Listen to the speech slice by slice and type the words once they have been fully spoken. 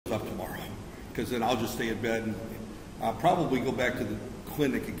because then I'll just stay in bed, and I'll probably go back to the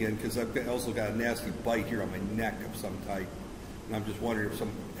clinic again, because I've also got a nasty bite here on my neck of some type, and I'm just wondering if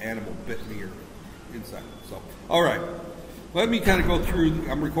some animal bit me or insect. So, all right, let me kind of go through,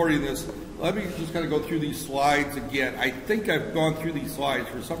 I'm recording this, let me just kind of go through these slides again. I think I've gone through these slides.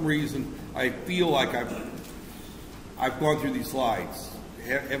 For some reason, I feel like I've gone through these slides.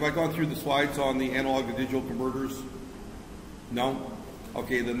 Have I gone through the slides on the analog to digital converters? No?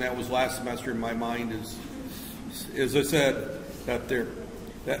 Okay, then that was last semester in my mind. As I said,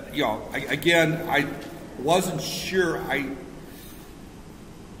 I wasn't sure.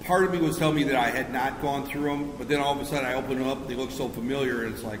 Part of me was telling me that I had not gone through them, but then all of a sudden I opened them up, they look so familiar,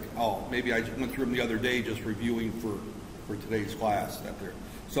 and it's like, oh, maybe I just went through them the other day just reviewing for today's class.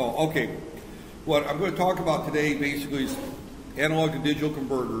 So, okay, what I'm going to talk about today basically is analog to digital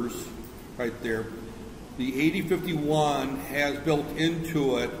converters, right there. The 8051 has built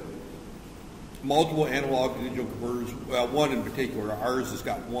into it multiple analog to digital converters. Well, one in particular. Ours has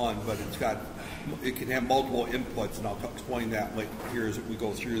got one, but it can have multiple inputs, and I'll explain that later here as we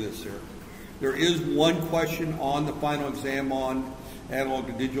go through this here. There is one question on the final exam on analog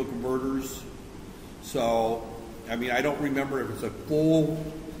to digital converters. So, I mean, I don't remember if it's a full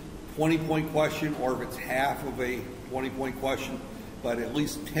 20-point question or if it's half of a 20-point question, but at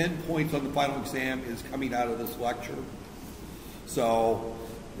least 10 points on the final exam is coming out of this lecture. So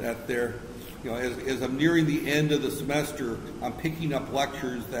that there, as I'm nearing the end of the semester, I'm picking up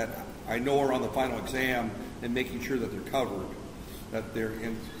lectures that I know are on the final exam and making sure that they're covered, that they're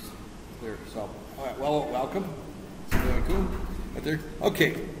in there. So, all right, well, welcome. Right there.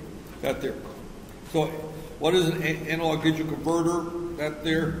 Okay, that there. So, what is an analog digital converter? That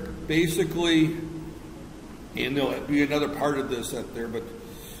there, basically. And there'll be another part of this but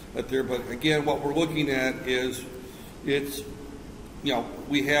again, what we're looking at is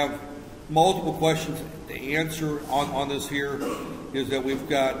we have multiple questions to answer on this here. Is that we've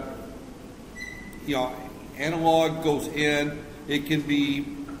got, analog goes in, it can be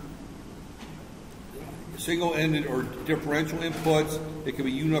single-ended or differential inputs, it can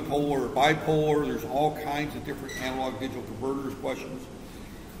be unipolar or bipolar, there's all kinds of different analog digital converters questions.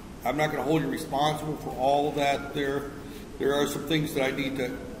 I'm not going to hold you responsible for all of that there. There are some things that I need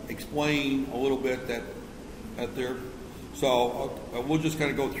to explain a little bit there. So we'll just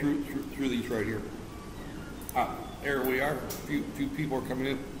kind of go through these right here. There we are. A few people are coming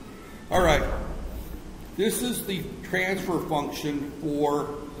in. All right. This is the transfer function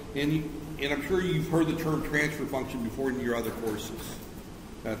for, and I'm sure you've heard the term transfer function before in your other courses.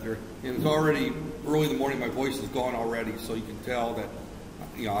 There. And it's already early in the morning. My voice is gone already, so you can tell that.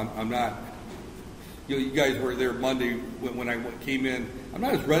 I'm not, you guys were there Monday when I came in. I'm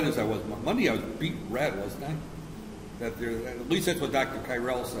not as red as I was. Monday I was beat red, wasn't I? At least that's what Dr.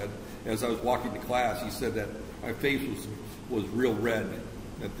 Kyrell said as I was walking to class. He said that my face was real red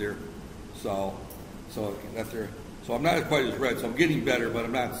So I'm not quite as red, so I'm getting better, but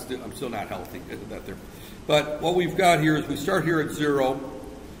I'm still not healthy But what we've got here is we start here at 0,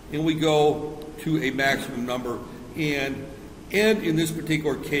 and we go to a maximum number, and N in this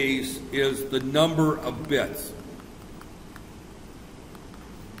particular case is the number of bits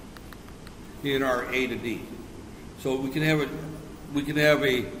in our A to D. So we can have a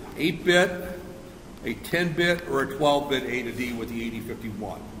 8-bit, a 10-bit, or a 12-bit A to D with the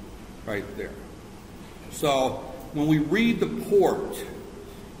 8051 right there. So when we read the port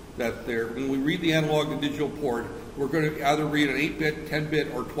when we read the analog to digital port, we're going to either read an 8-bit,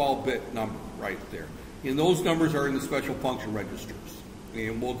 10-bit, or 12-bit number right there. And those numbers are in the special function registers.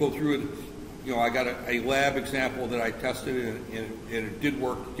 And we'll go through it. I got a lab example that I tested, and it did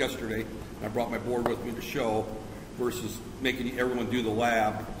work yesterday. I brought my board with me to show, versus making everyone do the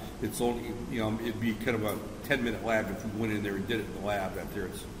lab. It's only, it'd be kind of a 10-minute lab if we went in there and did it in the lab.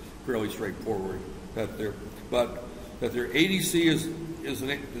 It's fairly straightforward. But ADC is an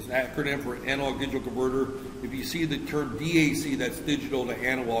acronym for analog digital converter. If you see the term DAC, that's digital to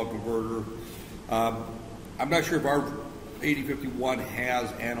analog converter. I'm not sure if our 8051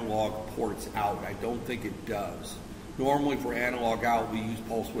 has analog ports out. I don't think it does. Normally for analog out, we use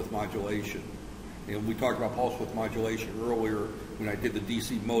pulse width modulation. And we talked about pulse width modulation earlier when I did the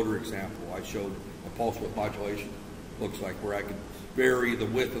DC motor example. I showed what pulse width modulation looks like, where I can vary the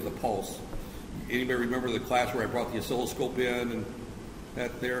width of the pulse. Anybody remember the class where I brought the oscilloscope in and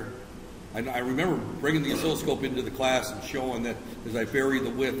that there? I remember bringing the oscilloscope into the class and showing that as I vary the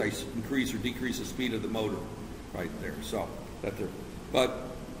width, I increase or decrease the speed of the motor right there. So that there. But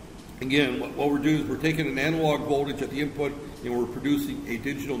again, what we're doing is we're taking an analog voltage at the input and we're producing a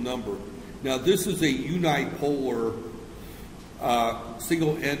digital number. Now this is a unipolar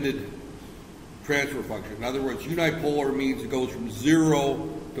single-ended transfer function. In other words, unipolar means it goes from 0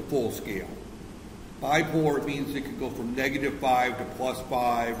 to full scale. Bipolar means it can go from -5 to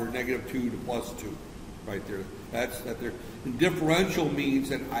 +5 or -2 to +2. Right there. That's that there. And differential means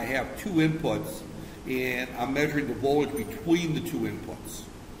that I have two inputs and I'm measuring the voltage between the two inputs.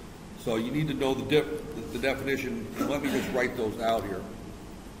 So you need to know the definition, and let me just write those out here.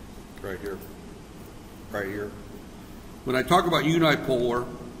 Right here. Right here. When I talk about unipolar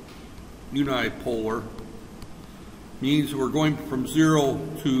means we're going from 0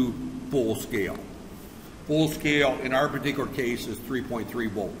 to full scale. Full scale in our particular case is 3.3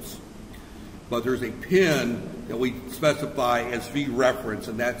 volts. But there's a pin that we specify as V reference,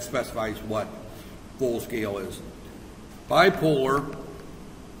 and that specifies what full scale is. Bipolar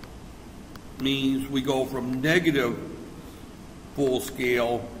means we go from negative full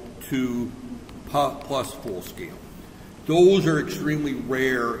scale to plus full scale. Those are extremely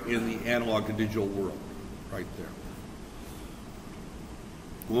rare in the analog to digital world, right there.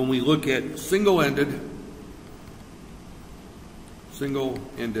 When we look at single-ended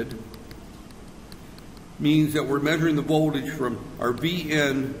means that we're measuring the voltage from our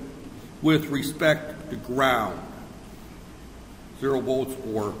Vn with respect to ground. 0 volts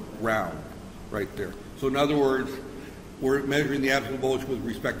or ground, right there. So in other words, we're measuring the absolute voltage with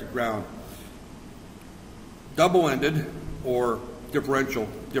respect to ground. Double-ended or differential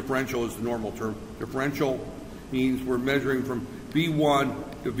is the normal term. Differential means we're measuring from V1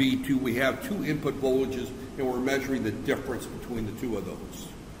 to V2. We have two input voltages and we're measuring the difference between the two of those,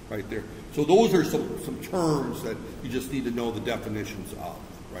 right there. So those are some terms that you just need to know the definitions of,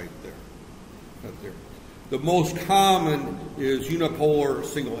 right there. Right there. The most common is unipolar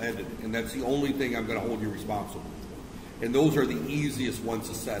single-ended, and that's the only thing I'm going to hold you responsible for. And those are the easiest ones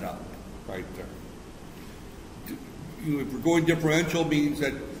to set up, right there. If we're going differential, means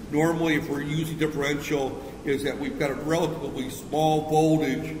that normally if we're using differential is that we've got a relatively small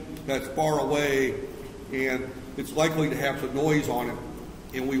voltage that's far away and it's likely to have some noise on it,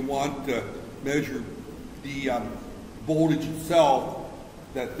 and we want to measure the voltage itself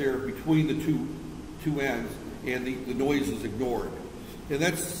that they're between the two ends, and the noise is ignored. And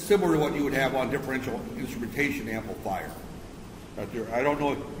that's similar to what you would have on differential instrumentation amplifier. Right there. I don't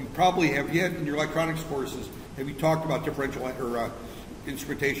know if you probably have yet in your electronics courses, have you talked about differential or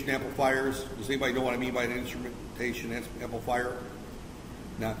instrumentation amplifiers? Does anybody know what I mean by an instrumentation amplifier?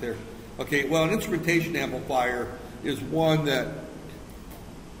 Not there? Okay, well, an instrumentation amplifier is one that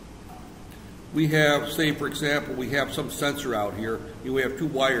we have, say for example, we have some sensor out here, and we have two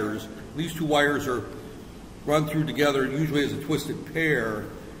wires. These two wires are run through together, usually as a twisted pair,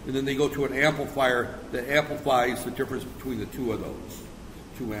 and then they go to an amplifier that amplifies the difference between the two of those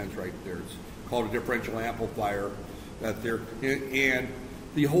two ends right there. It's called a differential amplifier. And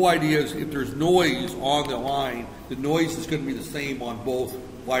the whole idea is if there's noise on the line, the noise is going to be the same on both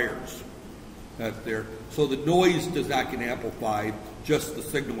wires. So the noise does not get amplified, just the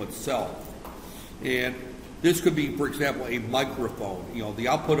signal itself. And this could be, for example, a microphone. You know, the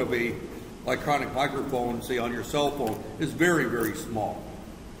output of a electronic microphone, say on your cell phone, is very, very small.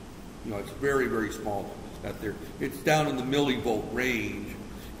 You know, it's very, very small. It's down in the millivolt range.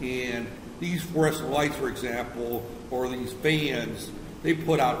 And these fluorescent lights, for example, or these fans, they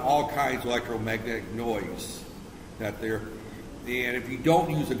put out all kinds of electromagnetic noise. And if you don't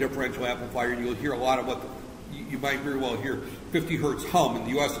use a differential amplifier, you'll hear a lot of what you might very well hear 50 hertz hum. In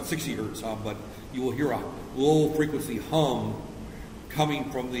the US, it's 60 hertz hum, but you will hear a low frequency hum coming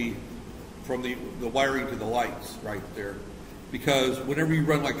from the wiring to the lights right there. Because whenever you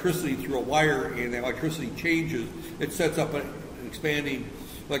run electricity through a wire and the electricity changes, it sets up an expanding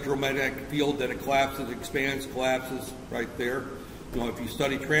electromagnetic field that it collapses, expands, collapses right there. You know, if you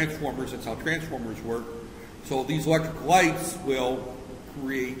study transformers, that's how transformers work. So these electric lights will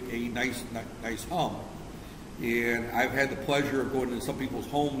create a nice hum. And I've had the pleasure of going to some people's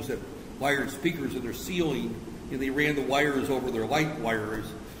homes that wired speakers in their ceiling, and they ran the wires over their light wires,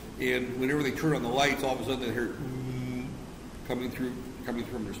 and whenever they turn on the lights, all of a sudden they hear coming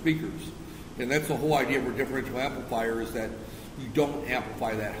from their speakers. And that's the whole idea of a differential amplifier, is that you don't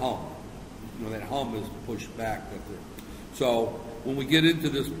amplify that hum. You know, that hum is pushed back. So when we get into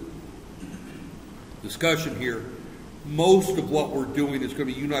this discussion here, most of what we're doing is going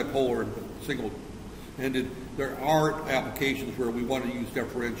to be unipolar and single-ended. There are applications where we want to use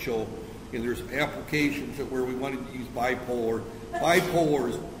differential, and there's applications where we want to use bipolar. Bipolar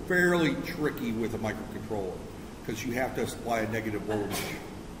is fairly tricky with a microcontroller because you have to supply a negative voltage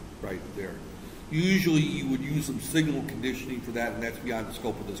right there. Usually you would use some signal conditioning for that, and that's beyond the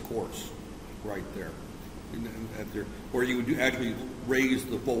scope of this course right there. Where you would actually raise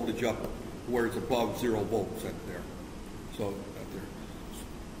the voltage up where it's above 0 volts at there.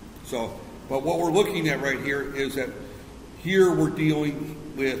 So, but what we're looking at right here is that here we're dealing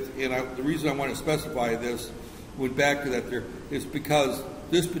with, and the reason I want to specify this, went back to that there, is because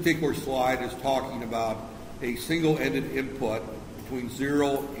this particular slide is talking about a single-ended input between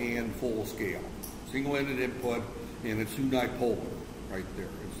 0 and full scale. Single-ended input, and it's unipolar right there.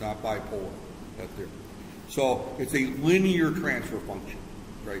 It's not bipolar right there. So it's a linear transfer function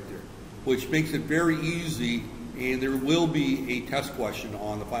right there, which makes it very easy, and there will be a test question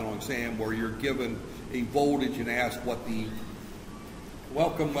on the final exam where you're given a voltage and asked what the,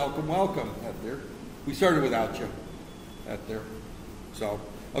 welcome right there. We started without you right there. So,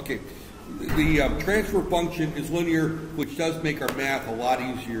 okay. The transfer function is linear, which does make our math a lot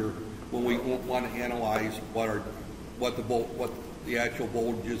easier when we want to analyze what the actual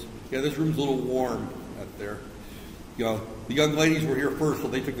voltage is. Yeah, this room's a little warm out there. You know, the young ladies were here first, so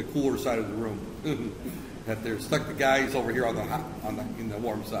they took the cooler side of the room. That there, stuck the guys over here in the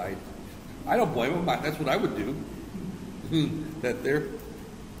warm side. I don't blame them. That's what I would do. That there.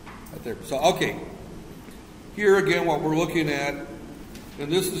 So okay. Here again, what we're looking at,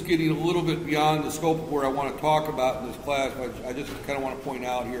 and this is getting a little bit beyond the scope of where I want to talk about in this class, but I just kind of want to point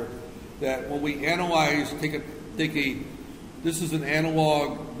out here that when we analyze, this is an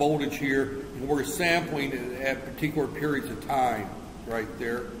analog voltage here, and we're sampling it at particular periods of time, right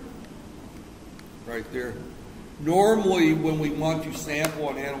there. Right there. Normally, when we want to sample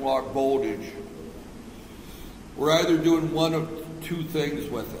an analog voltage, we're either doing one of two things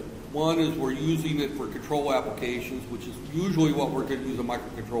with it. One is we're using it for control applications, which is usually what we're going to use a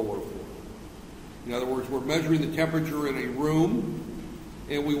microcontroller for. In other words, we're measuring the temperature in a room,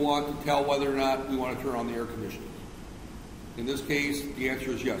 and we want to tell whether or not we want to turn on the air conditioning. In this case, the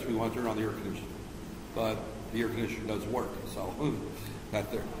answer is yes, we want to turn on the air conditioning. But the air conditioner doesn't work, so not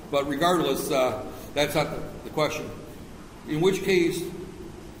there. But regardless, that's not the question. In which case,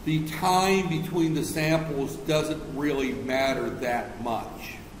 the time between the samples doesn't really matter that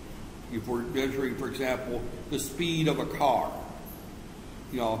much. If we're measuring, for example, the speed of a car,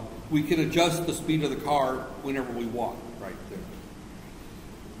 you know, we can adjust the speed of the car whenever we want, right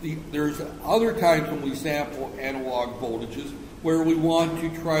there. There's other times when we sample analog voltages where we want to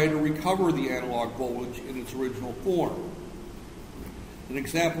try to recover the analog voltage in its original form. An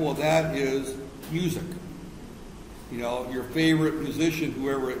example of that is music. You know, your favorite musician,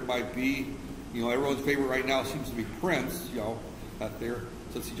 whoever it might be, you know, everyone's favorite right now seems to be Prince, you know, out there,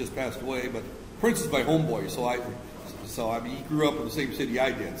 since he just passed away, but Prince is my homeboy, so I mean, he grew up in the same city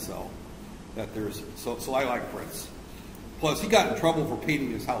I did, so I like Prince. Plus, he got in trouble for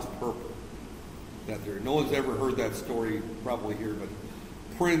painting his house purple. No one's ever heard that story probably here, but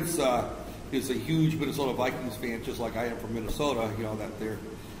Prince is a huge Minnesota Vikings fan, just like I am from Minnesota, you know,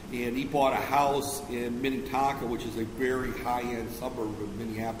 and he bought a house in Minnetonka, which is a very high-end suburb of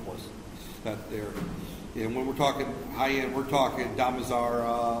Minneapolis, And when we're talking high-end, we're talking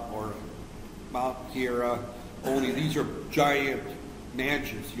Damazara or Mount Kiara. Only these are giant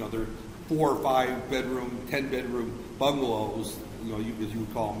mansions. You know, they're 4 or 5 bedroom, 10 bedroom bungalows. You know, as you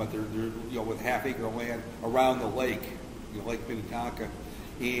would call them, but they're you know, with half-acre land around the lake, you know, Lake Minnetonka.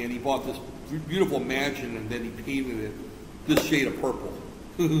 And he bought this beautiful mansion, and then he painted it this shade of purple,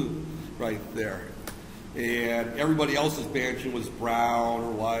 right there. And everybody else's mansion was brown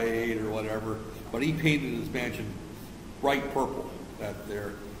or white or whatever. But he painted his mansion bright purple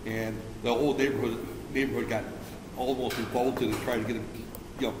there, and the whole neighborhood got almost revolted and tried to get him,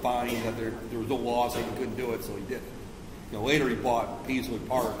 you know, fined that there was no law saying he couldn't do it, so he did it. You know, later he bought Peacewood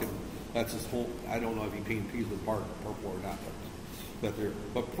Park, and that's his whole. I don't know if he painted Peacewood Park purple or not,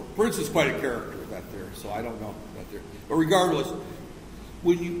 but Prince is quite a character there, so I don't know there. But regardless,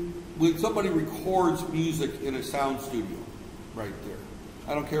 when somebody records music in a sound studio, right there.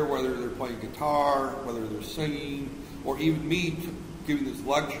 I don't care whether they're playing guitar, whether they're singing, or even me giving this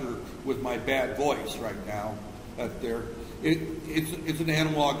lecture with my bad voice right now. It's an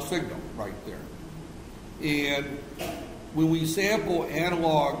analog signal right there. And when we sample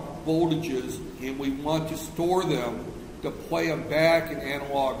analog voltages and we want to store them to play them back in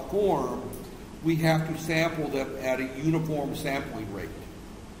analog form, we have to sample them at a uniform sampling rate.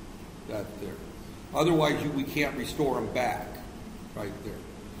 Otherwise, we can't restore them back. Right there.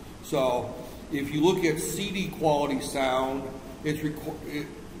 So if you look at CD quality sound, you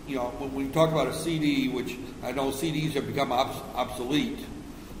know, when we talk about a CD, which I know CDs have become obsolete,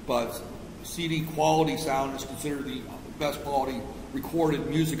 but CD quality sound is considered the best quality recorded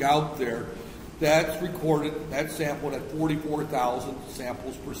music out there. That's sampled at 44,000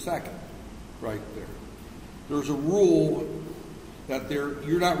 samples per second, right there. There's a rule that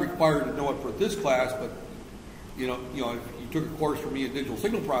you're not required to know it for this class, but you know, if you took a course from me in digital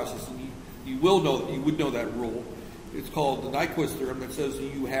signal processing, you would know that rule. It's called the Nyquist theorem that says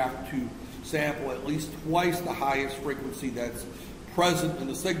you have to sample at least twice the highest frequency that's present in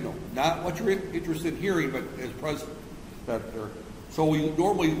the signal, not what you're interested in hearing, but as present. So we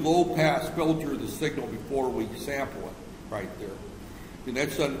normally low pass filter the signal before we sample it, right there, and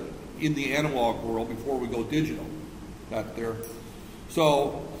that's done in the analog world before we go digital, not there.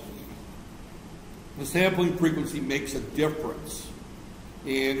 So the sampling frequency makes a difference,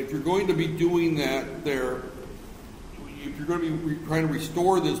 and if you're going to be doing that there, if you're going to be trying to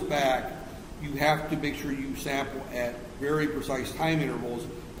restore this back, you have to make sure you sample at very precise time intervals.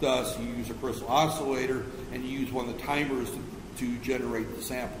 Thus, you use a crystal oscillator and you use one of the timers to generate the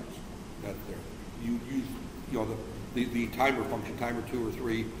samples. That there, you use the timer function, timer 2 or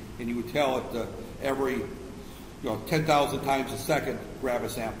 3, and you would tell it every 10,000 times a second grab a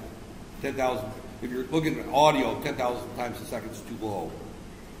sample. 10,000. If you're looking at audio, 10,000 times a second is too low.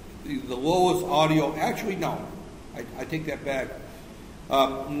 The lowest audio, actually no, I take that back.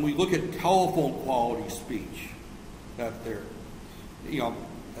 When we look at telephone quality speech, that there,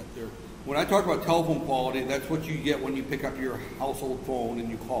 when I talk about telephone quality, that's what you get when you pick up your household phone and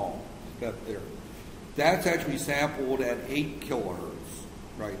you call. That there, that's actually sampled at 8 kilohertz,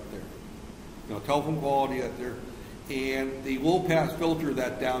 right there. Telephone quality out there, and the low pass filter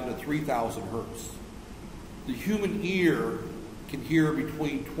that down to 3,000 hertz. The human ear can hear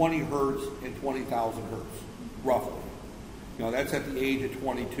between 20 hertz and 20,000 hertz, roughly. That's at the age of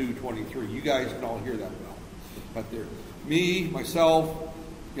 22, 23. You guys can all hear that well. But there, me, myself,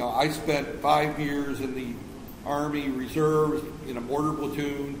 I spent 5 years in the Army Reserves in a mortar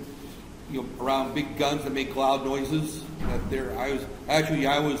platoon, around big guns that make loud noises. That there, I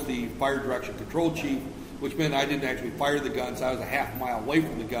was the fire direction control chief, which meant I didn't actually fire the guns. I was a half mile away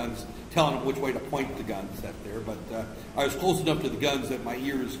from the guns, telling them which way to point the guns. That there, but I was close enough to the guns that my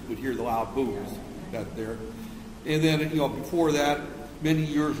ears would hear the loud booms. That there. And then, before that, many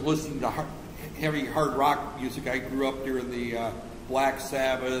years listening to heavy hard rock music. I grew up during the Black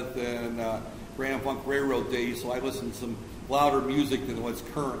Sabbath and Grand Funk Railroad days, so I listened to some louder music than what's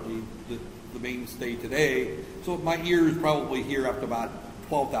currently the mainstay today. So my ears probably hear up to about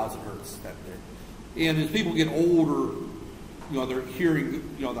 12,000 hertz. That there. And as people get older, their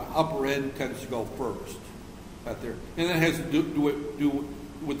hearing, the upper end tends to go first. That there. And that has to do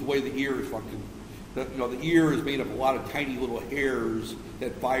with the way the ear is functioning. The ear is made of a lot of tiny little hairs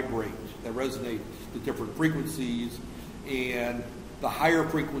that vibrate, that resonate to different frequencies, and the higher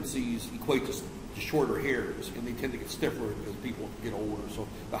frequencies equate to shorter hairs, and they tend to get stiffer as people get older. So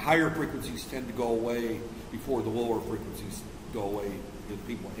the higher frequencies tend to go away before the lower frequencies go away as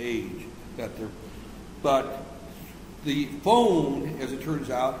people age. But the phone, as it turns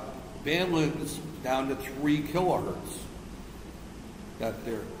out, bandwidth is down to 3 kilohertz. That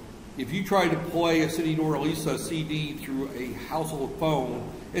there. If you try to play a City Nora Lisa CD through a household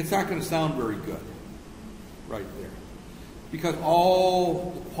phone, it's not going to sound very good, right there. Because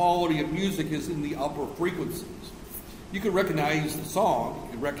all the quality of music is in the upper frequencies. You can recognize the song,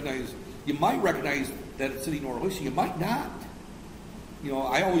 you might recognize that it's City Nora Lisa, you might not.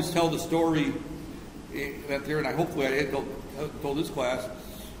 I always tell the story that there, and hopefully I had told this class,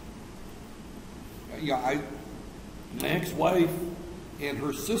 my ex-wife and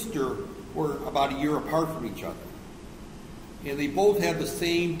her sister were about a year apart from each other. And they both had the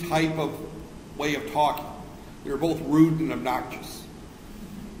same type of way of talking. They were both rude and obnoxious.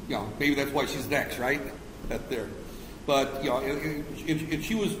 Maybe that's why she's next, right? That there. But, and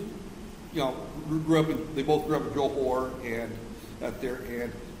she was, they both grew up in Joe Hoare, and that there.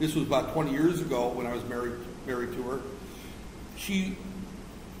 And this was about 20 years ago when I was married to her.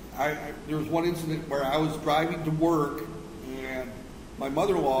 There was one incident where I was driving to work, and my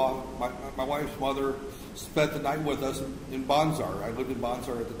mother-in-law, my wife's mother, spent the night with us in Bonsar. I lived in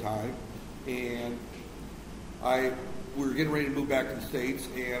Bonsar at the time, and we were getting ready to move back to the States,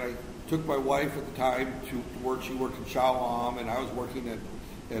 and I took my wife at the time to work. She worked in Shaoam, and I was working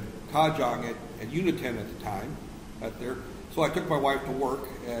at Kajang at Uniten at the time. There. So I took my wife to work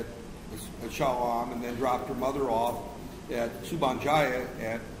at Shaoam, and then dropped her mother off at Subanjaya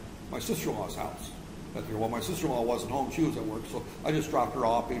at my sister-in-law's house. Well, my sister-in-law wasn't home; she was at work, so I just dropped her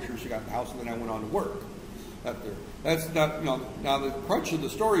off, made sure she got in the house, and then I went on to work. That's not, Now the crux of the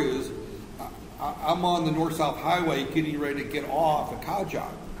story is, I'm on the north-south highway getting ready to get off at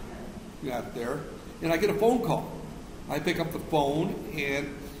Kajang, there, and I get a phone call. I pick up the phone,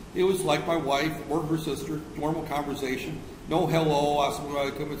 and it was like my wife or her sister, normal conversation, no hello,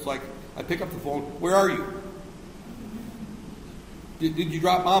 assalamu alaikum. It's like I pick up the phone. Where are you? Did you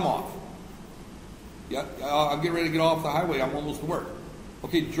drop mom off? Yeah, I'm getting ready to get off the highway. I'm almost to work.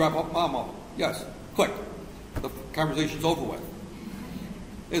 Okay, did you drop mom off? Yes. Click. The conversation's over with.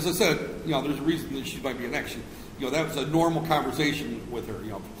 As I said, there's a reason that she might be an ex. That was a normal conversation with her.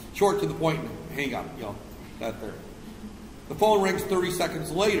 Short to the point and hang up. That there. The phone rings 30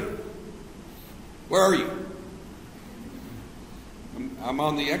 seconds later. Where are you? I'm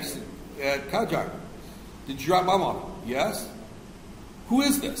on the exit at Kajak. Did you drop mom off? Yes. Who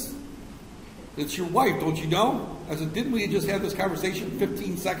is this? It's your wife, don't you know? I said, didn't we just have this conversation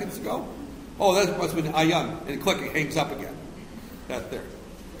 15 seconds ago? Oh, that must have been Ayan. And click, it hangs up again. That there.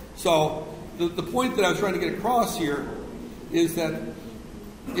 So the point that I was trying to get across here is that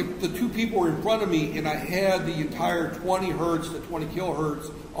if the two people were in front of me and I had the entire 20 hertz to 20 kilohertz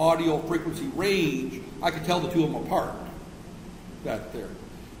audio frequency range, I could tell the two of them apart. That there.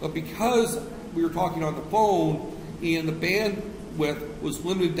 But because we were talking on the phone and the bandwidth was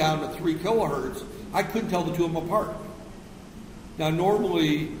limited down to 3 kilohertz, I couldn't tell the two of them apart. Now,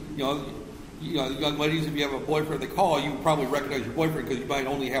 normally, young ladies, if you have a boyfriend they call, you probably recognize your boyfriend because you might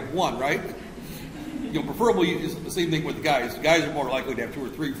only have one, right? Preferably it's the same thing with the guys. The guys are more likely to have 2 or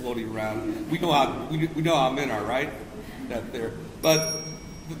 3 floating around. We know how men are, right? That there. But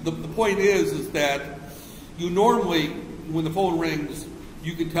the point is that you normally, when the phone rings,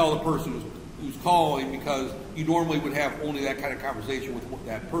 you can tell the person who's calling because you normally would have only that kind of conversation with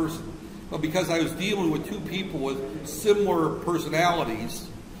that person. But because I was dealing with two people with similar personalities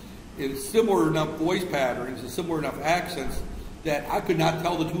and similar enough voice patterns and similar enough accents, that I could not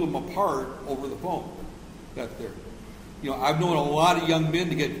tell the two of them apart over the phone. That there. I've known a lot of young men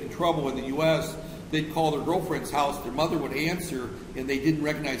to get in trouble in the U.S. They'd call their girlfriend's house, their mother would answer, and they didn't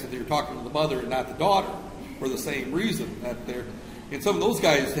recognize that they were talking to the mother and not the daughter for the same reason. That there. And some of those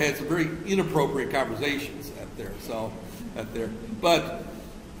guys had some very inappropriate conversations at there. So, at there. But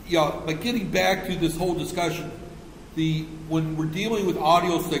getting back to this whole discussion, when we're dealing with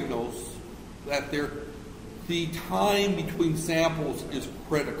audio signals, that there, the time between samples is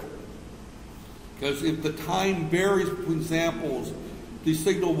critical. Because if the time varies between samples, the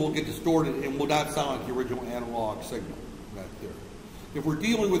signal will get distorted and will not sound like the original analog signal. Right there. If we're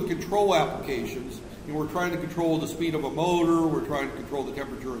dealing with control applications, and we're trying to control the speed of a motor, we're trying to control the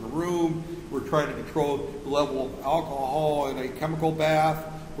temperature in the room, we're trying to control the level of alcohol in a chemical bath,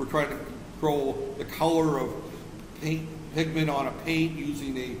 we're trying to control the color of pigment on a paint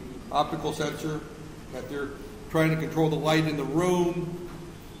using an optical sensor, that they're trying to control the light in the room.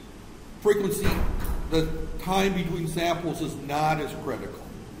 Frequency, the time between samples is not as critical.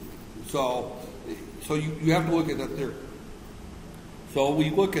 So you have to look at that there. So we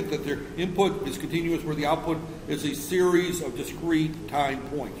look at that their input is continuous where the output is a series of discrete time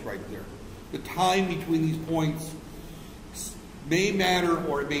points right there. The time between these points may matter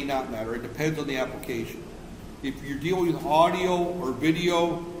or it may not matter. It depends on the application. If you're dealing with audio or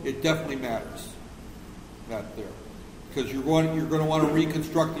video, it definitely matters. That there. Because you're going to want to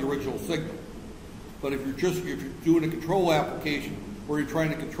reconstruct the original signal. But if you're doing a control application where you're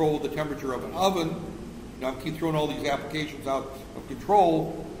trying to control the temperature of an oven, I keep throwing all these applications out of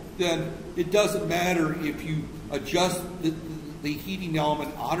control, then it doesn't matter if you adjust the heating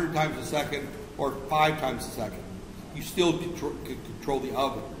element 100 times a second or 5 times a second. You still control the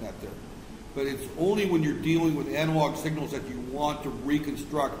oven out there. But it's only when you're dealing with analog signals that you want to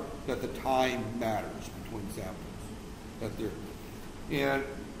reconstruct that the time matters between samples. That there. And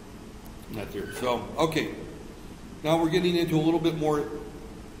that there. So, okay. Now we're getting into a little bit more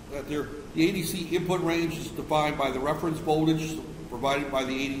that there. The ADC input range is defined by the reference voltage provided by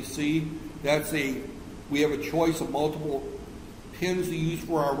the ADC. We have a choice of multiple pins to use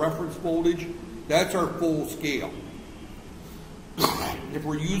for our reference voltage. That's our full scale. If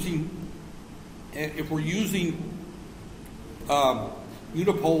we're using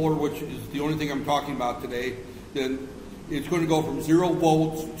unipolar, which is the only thing I'm talking about today, then it's going to go from 0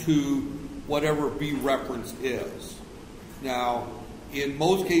 volts to whatever V reference is. Now, in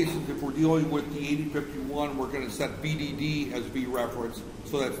most cases, if we're dealing with the 8051, we're going to set VDD as V reference,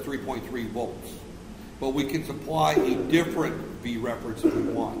 so that's 3.3 volts. But we can supply a different V reference if we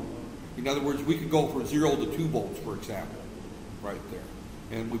want. In other words, we could go from 0 to 2 volts, for example, right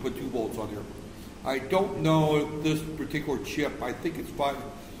there. And we put 2 volts on there. I don't know if this particular chip, I think it's 5,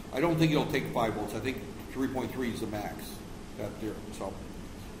 I don't think it'll take 5 volts. I think 3.3 is the max. There. So,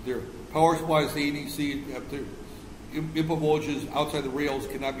 their power supplies, the ADC, their input voltages outside the rails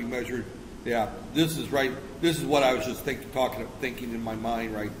cannot be measured. Yeah, this is right. This is what I was just thinking in my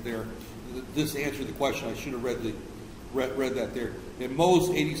mind right there. This answered the question. I should have read that there. In most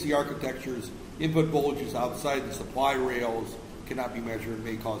ADC architectures, input voltages outside the supply rails cannot be measured and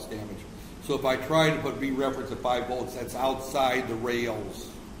may cause damage. So if I try to put V reference at 5 volts, that's outside the rails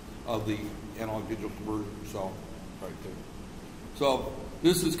of the analog digital converter. So right there. So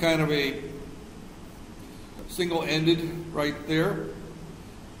this is kind of a single-ended right there.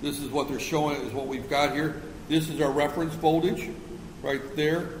 This is what they're showing, is what we've got here. This is our reference voltage right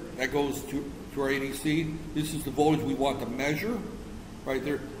there. That goes to our ADC. This is the voltage we want to measure right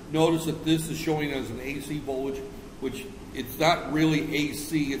there. Notice that this is showing as an AC voltage, which it's not really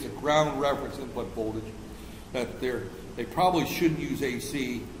AC, it's a ground reference input voltage. That they probably shouldn't use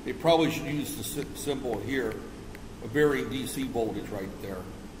AC. They probably should use the symbol here, a varying DC voltage right there.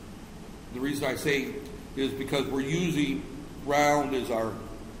 The reason I say is because we're using ground as our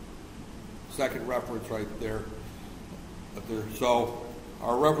second reference right there. So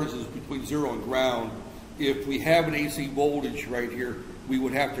our reference is between 0 and ground. If we have an AC voltage right here, we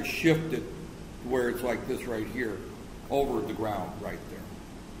would have to shift it to where it's like this right here, over the ground right there.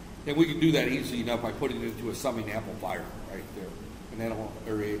 And we can do that easily enough by putting it into a summing amplifier right there,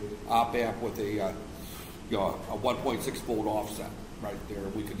 or a op amp with a 1.6 volt offset right there.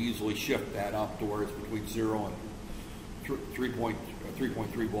 We could easily shift that up to where it's between 0 and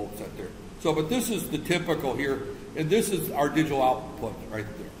 3.3 volts right there. So, but this is the typical here, and this is our digital output right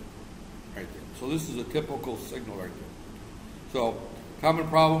there. Right there. So this is a typical signal right there. So, common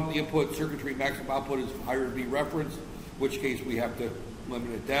problem, the input circuitry maximum output is higher than V reference, in which case we have to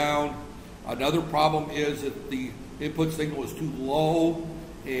limit it down. Another problem is that the input signal is too low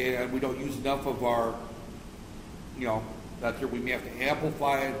and we don't use enough of our, we may have to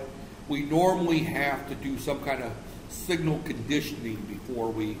amplify it. We normally have to do some kind of signal conditioning before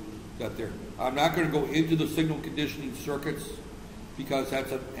we get there. I'm not going to go into the signal conditioning circuits because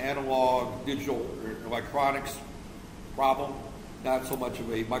that's an analog, digital, electronics problem, not so much of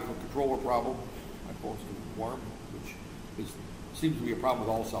a microcontroller problem. My phone's getting warm, which seems to be a problem with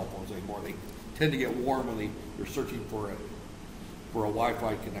all cell phones anymore. They tend to get warm when they're searching for a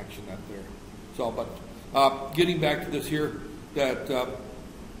Wi-Fi connection out there. So, but getting back to this here, that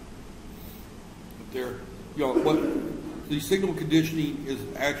what the signal conditioning is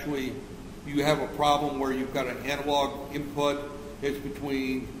actually, you have a problem where you've got an analog input. It's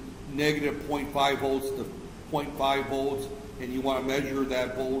between negative 0.5 volts to 0.5 volts, and you want to measure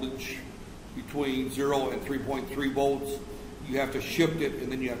that voltage between 0 and 3.3 volts. You have to shift it,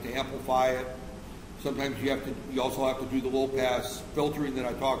 and then you have to amplify it. Sometimes you also have to do the low pass filtering that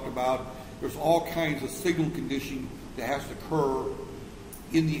I talked about. There's all kinds of signal conditioning that has to occur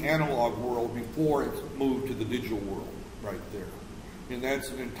in the analog world before it's moved to the digital world right there. And that's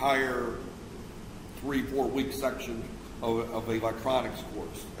an entire 3-4 week section of the electronics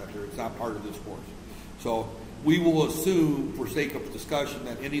course. It's not part of this course. So we will assume, for sake of discussion,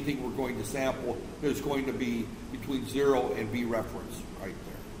 that anything we're going to sample is going to be between 0 and V reference right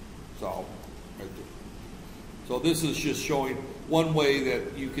there. So, right there. So this is just showing one way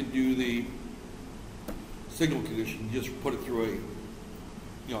that you can do the signal conditioning. Just put it through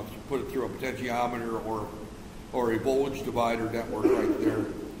a, a potentiometer or a voltage divider network right there.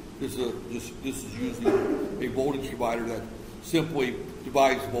 This is usually a voltage divider that simply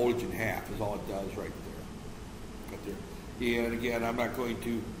divides voltage in half. Is all it does right there. And again, I'm not going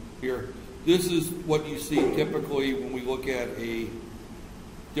to here. This is what you see typically when we look at a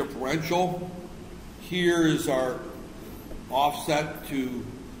differential. Here is our offset to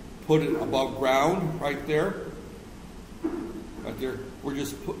put it above ground right there. Right there. We're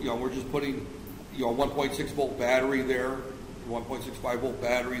just putting a 1.6 volt battery there, 1.65 volt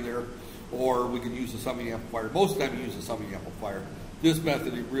battery there, or we can use a summing amplifier. Most of the time you use a summing amplifier. This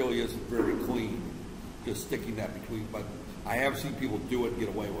method, it really isn't very clean, just sticking that between, but I have seen people do it and get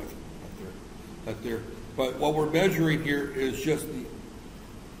away with it right there. But what we're measuring here is just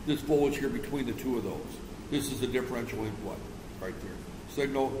this voltage here between the two of those. This is the differential input right there.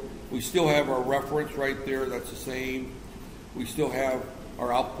 Signal, we still have our reference right there, that's the same. We still have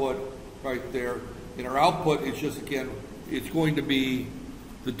our output right there. And our output is just, again, it's going to be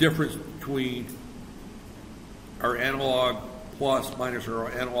the difference between our analog plus minus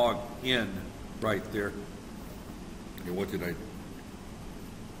our analog in right there. Okay, what did I,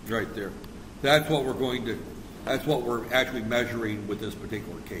 right there. That's what we're actually measuring with this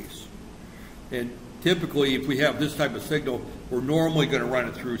particular case. And typically, if we have this type of signal, we're normally going to run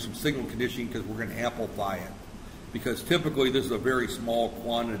it through some signal conditioning because we're going to amplify it. Because typically this is a very small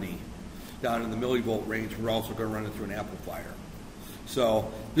quantity down in the millivolt range. We're also going to run it through an amplifier.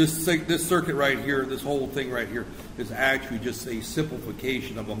 So this circuit right here, this whole thing right here, is actually just a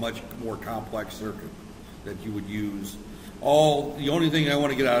simplification of a much more complex circuit that you would use. The only thing I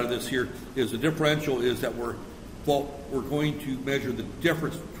want to get out of this here is the differential is that we're we're going to measure the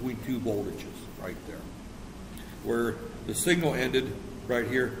difference between two voltages right there. Where the signal ended right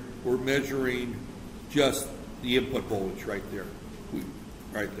here, we're measuring just the input voltage right there,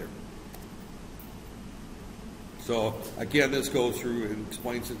 right there. So again, this goes through and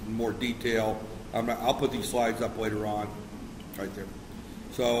explains it in more detail. I'll put these slides up later on, right there.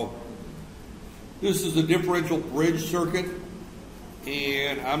 So this is the differential bridge circuit,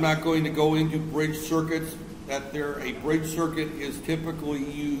 and I'm not going to go into bridge circuits. A bridge circuit is typically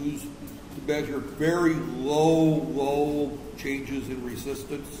used to measure very low changes in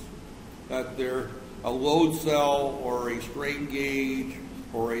resistance. A load cell or a strain gauge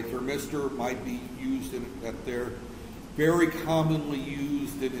or a thermistor might be used in that. They're very commonly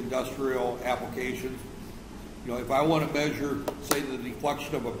used in industrial applications. You know, if I want to measure, say, the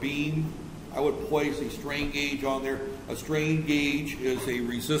deflection of a beam, I would place a strain gauge on there. A strain gauge is a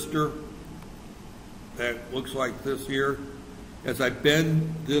resistor that looks like this here. As I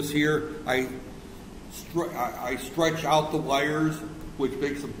bend this here, I stretch out the wires, which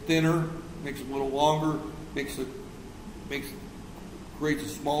makes them thinner, makes them a little longer, creates a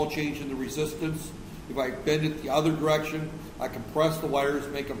small change in the resistance. If I bend it the other direction, I compress the wires,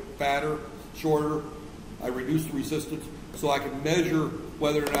 make them fatter, shorter. I reduce the resistance, so I can measure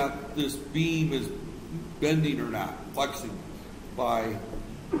whether or not this beam is bending or not, flexing, by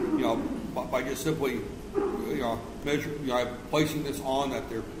just simply placing this on that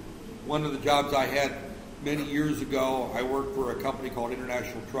there. One of the jobs I had many years ago, I worked for a company called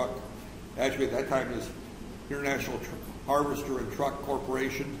International Truck. Actually, at that time, it was International Harvester and Truck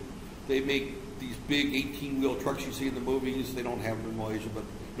Corporation. They make these big 18-wheel trucks you see in the movies. They don't have them in Malaysia, but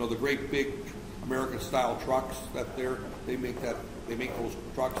the great big American-style trucks that they make those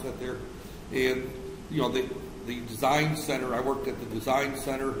trucks that there. And the design center, I worked at the design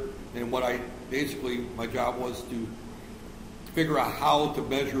center, and my job was to figure out how to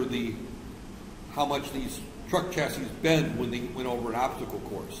measure how much these truck chassis bend when they went over an obstacle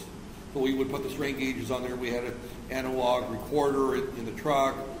course. So we would put the strain gauges on there. We had an analog recorder in the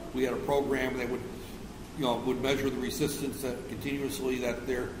truck. We had a program that would measure the resistance continuously that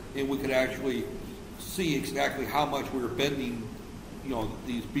there, and we could actually see exactly how much we were bending,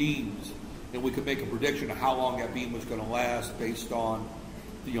 these beams, and we could make a prediction of how long that beam was going to last based on,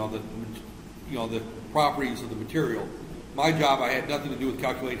 the properties of the material. My job, I had nothing to do with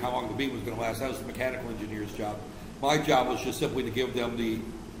calculating how long the beam was going to last. That was the mechanical engineer's job. My job was just simply to give them the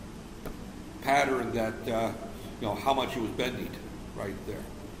pattern that, how much it was bending right there.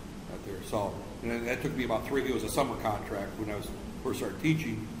 So, and that took me about it was a summer contract when I first started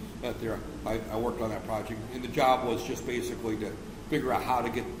teaching that there. I worked on that project, and the job was just basically to figure out how to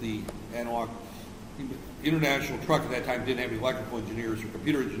get the analog. International Truck at that time didn't have any electrical engineers or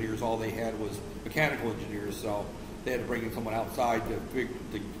computer engineers. All they had was mechanical engineers, so they had to bring in someone outside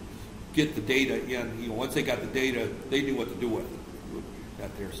to get the data in. Once they got the data, they knew what to do with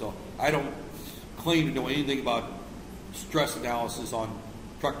that there. So I don't claim to know anything about stress analysis on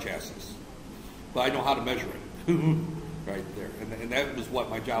truck chassis, but I know how to measure it right there. And that was what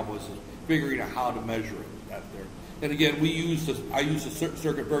my job was, is figuring out how to measure it that there. And again, I used a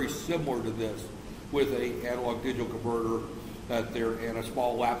circuit very similar to this with a analog digital converter that there, and a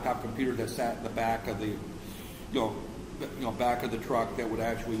small laptop computer that sat in the back of the back of the truck that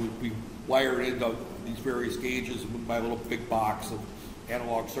would be wired into these various gauges with my little big box of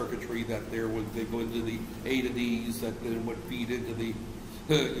analog circuitry that they go into the A to D's that then would feed into the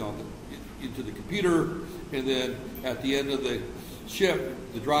into the computer, and then at the end of the chip,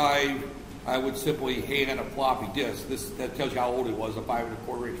 the drive, I would simply hand a floppy disk. That tells you how old it was, a 5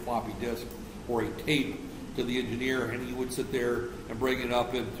 1/4-inch floppy disk or a tape to the engineer, and he would sit there and bring it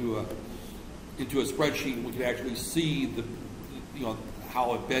up into a spreadsheet, and we could actually see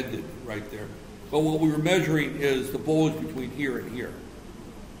how it bended right there. But what we were measuring is the voltage between here and here,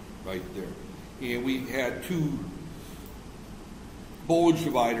 right there. And we had two voltage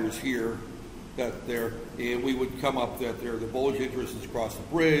dividers here that there, and we would come up that there, the voltage interests across the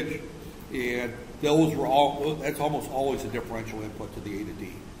bridge, and that's almost always a differential input to the A to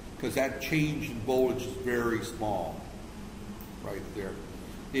D, because that change in voltage is very small right there.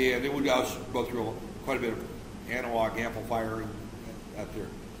 And it would also go through quite a bit of analog amplifier out there.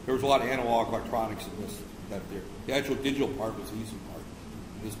 There was a lot of analog electronics in this that there. The actual digital part was the easy part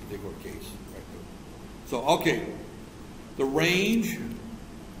in this particular case right there. So okay, the range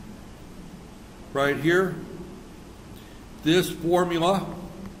right here, this formula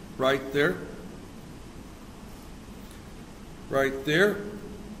right there,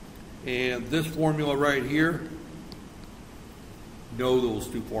 and this formula right here, know those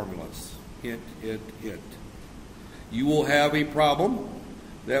two formulas. Hint, hint, hint. you will have a problem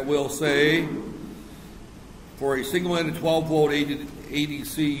that will say, for a single-ended 12-volt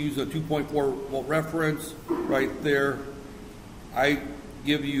ADC, use a 2.4-volt reference right there. I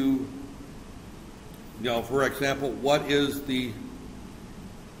give you, for example, what is the,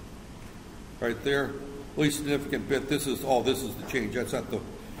 right there, least significant bit. This is the change. That's not the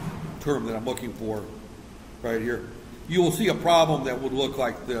term that I'm looking for right here. You will see a problem that would look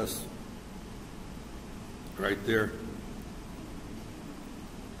like this right there.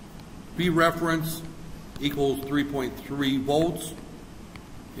 B reference equals 3.3 volts,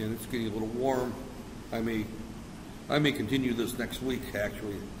 and it's getting a little warm. I may continue this next week,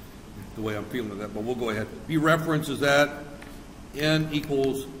 actually, the way I'm feeling with that, but we'll go ahead. B reference is that N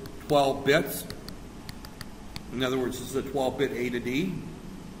equals 12 bits. In other words, this is a 12-bit A to D.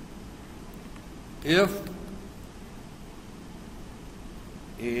 If,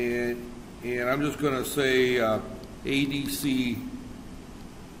 and I'm just going to say ADC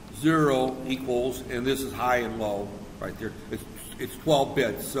 0 equals, and this is high and low right there. It's 12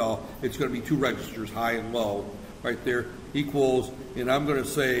 bits, so it's going to be two registers, high and low, right there, equals, and I'm going to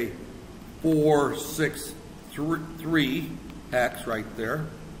say 463 hex right there.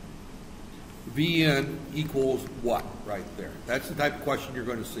 VN equals what right there? That's the type of question you're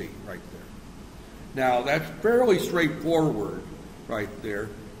going to see right there. Now, that's fairly straightforward right there,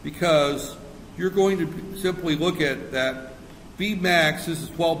 because you're going to simply look at that V max, this is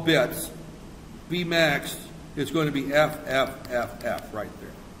 12 bits, V max is going to be F right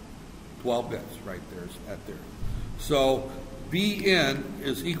there. 12 bits right there, at there. So VN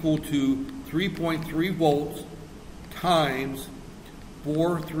is equal to 3.3 volts times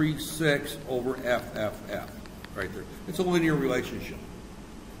 436 over F right there. It's a linear relationship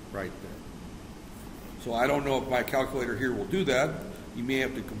right there. So I don't know if my calculator here will do that. You may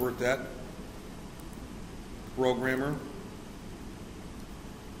have to convert that. Programmer.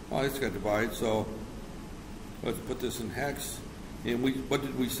 Oh, it's got to divide, so let's put this in hex. And what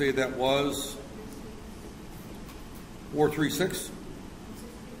did we say that was? 436?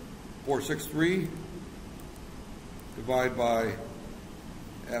 463 divide by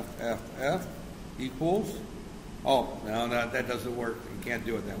F equals, oh, no, that doesn't work. You can't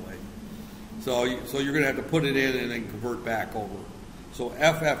do it that way. So you're going to have to put it in and then convert back over. So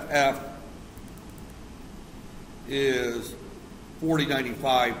F is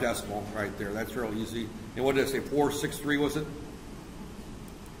 4095 decimal right there. That's real easy. And what did I say? 463 was it?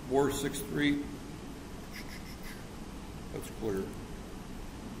 463. That's clear.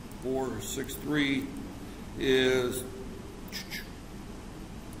 463 is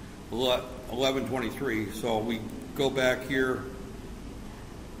 1123. So we go back here.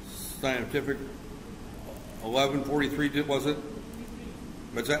 Scientific 1143 was it?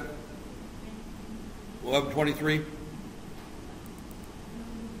 What's that? 1123.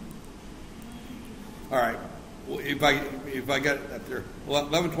 All right. Well, if I got that there,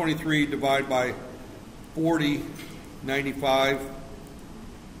 1123 divided by 4095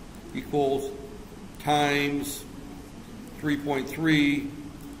 equals times 3.3.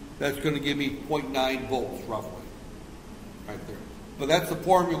 That's going to give me 0.9 volts roughly, right there. But that's the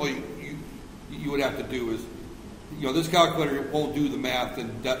formula you would have to do is, this calculator won't do the math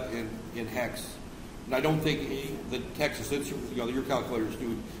in hex. And I don't think the Texas Instruments, your calculators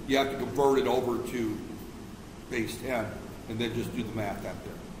do. You have to convert it over to base 10 and then just do the math out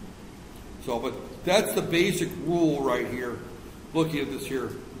there. So, but that's the basic rule right here. Looking at this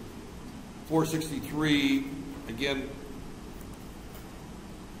here, 463, again,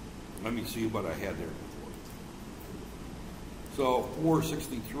 let me see what I had there before. So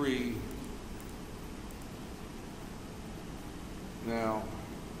 463, now,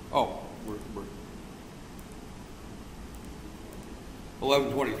 oh, we're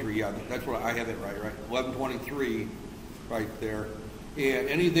 1123, yeah, that's what I had it right? 1123 right there. And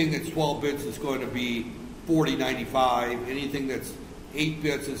anything that's 12 bits is going to be 4095. Anything that's 8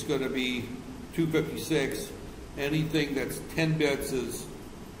 bits is going to be 256. Anything that's 10 bits is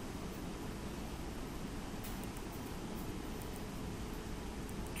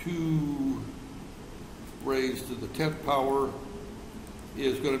 2 raised to the 10th power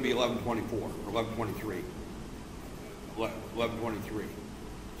is going to be 1124 or 1123. 1123.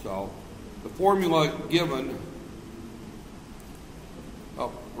 So the formula given,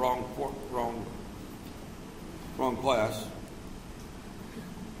 oh, wrong class.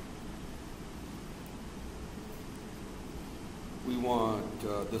 We want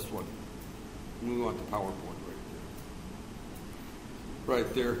this one. We want the PowerPoint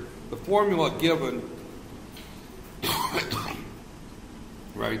right there. The formula given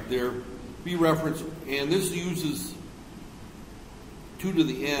right there, B reference, and this uses 2 to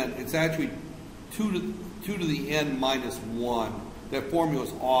the n, it's actually 2 to the n minus 1. That formula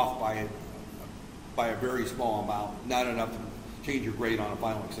is off by a very small amount, not enough to change your grade on a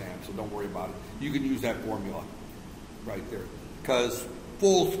final exam, so don't worry about it. You can use that formula right there, because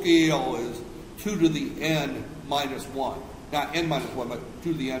full scale is 2 to the n minus 1. Not n minus 1, but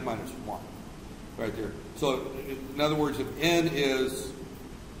 2 to the n minus 1 right there. So in other words, if n is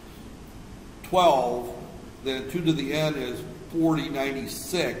 12, then 2 to the n is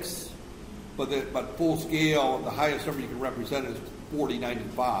 4096, but full scale, the highest number you can represent is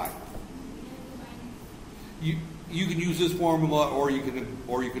 4095. You can use this formula, or you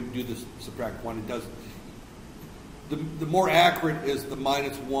can do this subtract 1. It does. The more accurate is the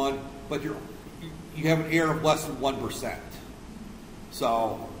minus 1, but you have an error of less than 1%.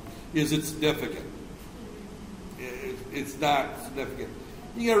 So, is it significant? It's not significant.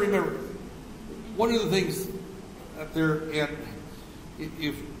 You got to remember, one of the things up there, and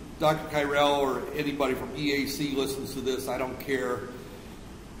if Dr. Kyrell or anybody from EAC listens to this, I don't care.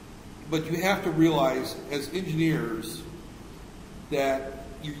 But you have to realize, as engineers, that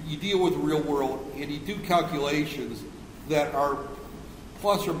you deal with the real world and you do calculations that are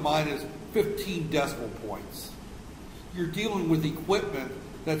plus or minus 15 decimal points. You're dealing with equipment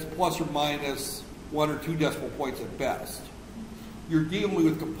that's plus or minus 1 or 2 decimal points at best. You're dealing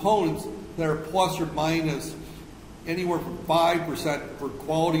with components that are plus or minus anywhere from 5% for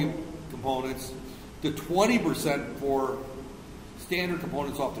quality components to 20% for standard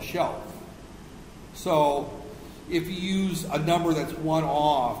components off the shelf. So if you use a number that's one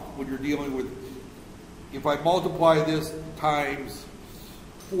off when you're dealing with, if I multiply this times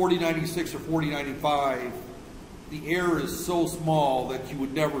 4096 or 4095, the error is so small that you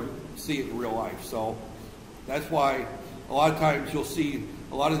would never see it in real life. So that's why a lot of times you'll see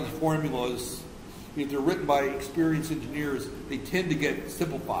a lot of these formulas, if they're written by experienced engineers, they tend to get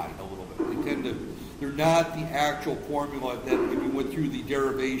simplified a little bit. They're not the actual formula that if you went through the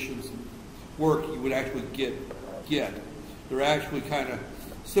derivations work you would actually get. They're actually kind of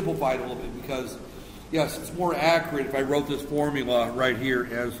simplified a little bit because, yes, it's more accurate if I wrote this formula right here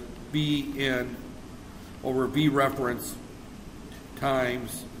as Vn over V reference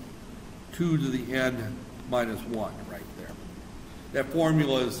times 2 to the n minus 1 right there. That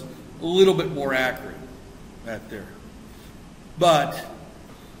formula is a little bit more accurate right there. But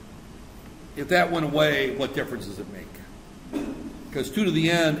if that went away, what difference does it make? Because 2 to the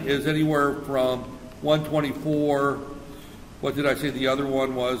n is anywhere from 124, what did I say the other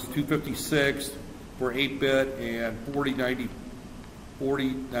one was? 256 for 8-bit and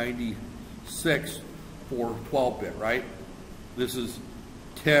 4096 for 12-bit, right? This is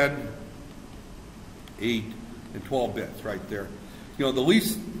 10, 8, and 12 bits right there. You know, the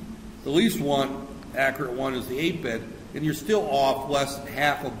least one, accurate one is the 8-bit, and you're still off less than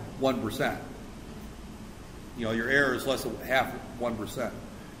half of 1%. You know, your error is less than half of 1%.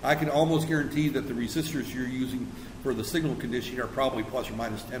 I can almost guarantee that the resistors you're using for the signal conditioning are probably plus or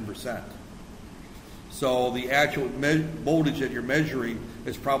minus 10%. So the actual voltage that you're measuring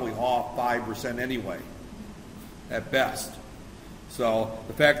is probably off 5% anyway, at best. So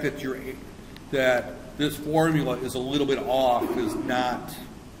the fact that this formula is a little bit off is not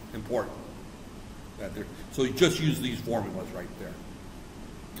important. So you just use these formulas right there.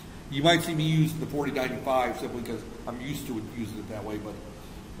 You might see me use the 4095 simply because I'm used to using it that way, but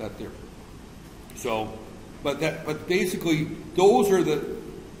that there. So, but basically, those are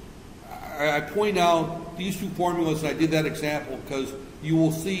I point out these two formulas, and I did that example because you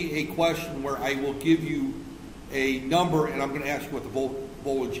will see a question where I will give you a number, and I'm going to ask you what the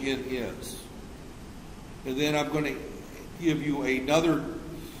voltage in is. And then I'm going to give you another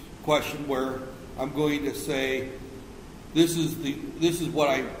question where I'm going to say, this is what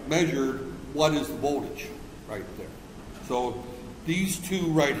I measured, what is the voltage right there. So these two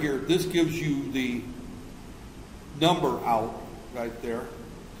right here, this gives you the number out right there,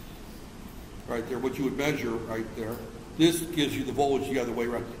 what you would measure right there. This gives you the voltage the other way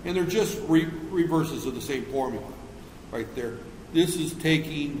around. And they're just reverses of the same formula right there. This is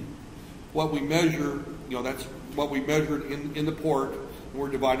taking what we measure, you know, that's what we measured in the port, and we're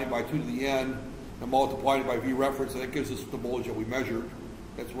dividing by 2 to the n and multiplying it by V reference, and that gives us the voltage that we measured.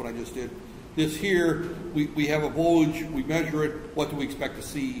 That's what I just did. This here, we have a voltage, we measure it, what do we expect to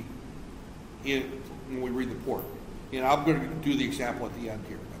see when we read the port? And I'm going to do the example at the end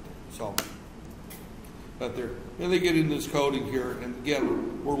here. So, right there. Then they get into this coding here, and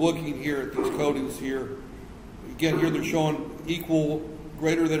again, we're looking here at these codings here. Again, here they're showing equal,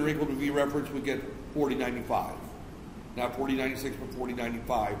 greater than or equal to V reference, we get 4095. Not 4096, but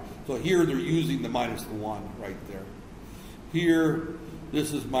 4095. So here they're using the minus the 1 right there. Here,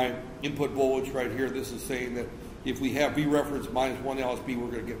 this is my input voltage right here. This is saying that if we have V reference minus 1 LSB,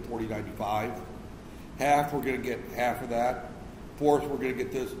 we're going to get 4095. Half, we're going to get half of that. Fourth, we're going to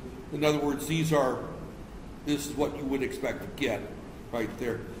get this. In other words, this is what you would expect to get right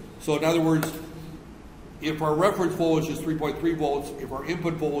there. So in other words, if our reference voltage is 3.3 volts, if our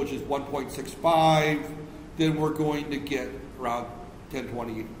input voltage is 1.65, then we're going to get around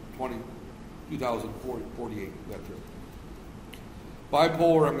 2048. That's it.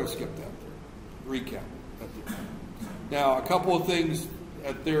 Bipolar, I'm going to skip that there. Recap. That's it. Now, a couple of things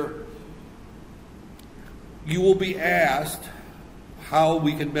at there. You will be asked how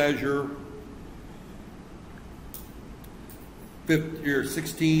we can measure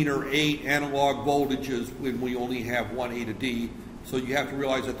 16 or 8 analog voltages when we only have one A to D. So you have to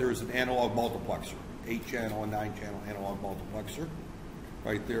realize that there is an analog multiplexer, 8-channel and 9-channel analog multiplexer,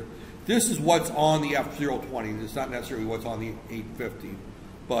 right there. This is what's on the F020. It's not necessarily what's on the 850,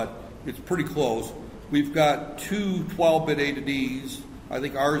 but it's pretty close. We've got two 12-bit A to Ds. I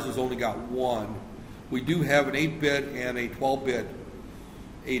think ours has only got one. We do have an 8-bit and a 12-bit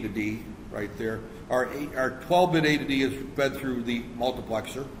A to D right there. Our 12-bit A to D is fed through the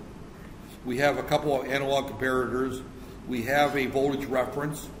multiplexer. We have a couple of analog comparators. We have a voltage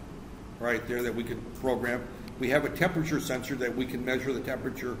reference right there that we can program. We have a temperature sensor that we can measure the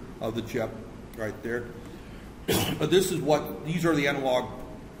temperature of the chip right there. But these are the analog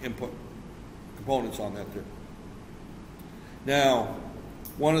input components on that there. Now,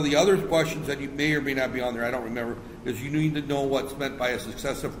 one of the other questions that you may or may not be on there, I don't remember, is you need to know what's meant by a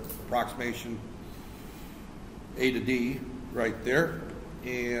successive approximation A to D right there.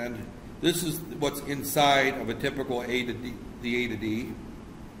 And this is what's inside of a typical A to D, the A to D.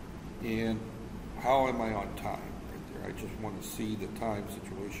 And how am I on time right there? I just want to see the time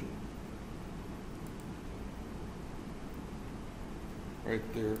situation.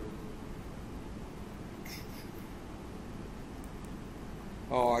 Right there.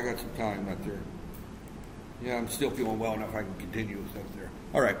 Oh, I got some time right there. Yeah, I'm still feeling well enough I can continue with that there.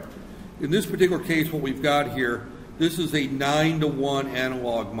 All right. In this particular case, what we've got here, this is a 9-to-1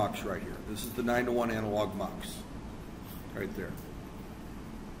 analog mux right here. This is the 9-to-1 analog mux right there.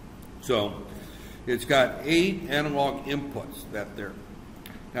 So it's got 8 analog inputs that there.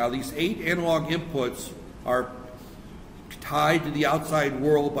 Now these 8 analog inputs are tied to the outside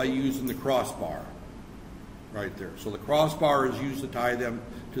world by using the crossbar right there. So the crossbar is used to tie them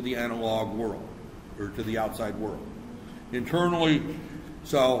to the analog world, or to the outside world. Internally,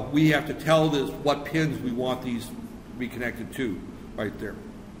 so we have to tell this what pins we want these to be connected to right there.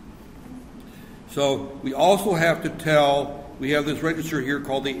 So we also have to tell, we have this register here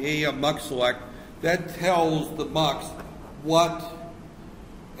called the AM mux select that tells the mux what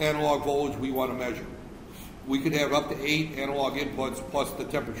analog voltage we want to measure. We could have up to 8 analog inputs plus the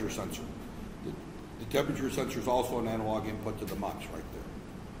temperature sensor. The temperature sensor is also an analog input to the mux right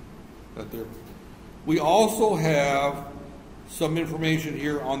there. We also have some information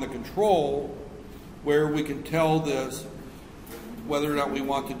here on the control where we can tell this whether or not we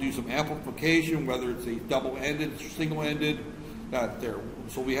want to do some amplification, whether it's a double-ended, single-ended, that there.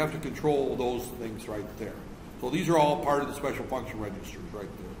 So we have to control those things right there. So these are all part of the special function registers right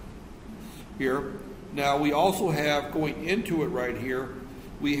there. Here. Now we also have, going into it right here,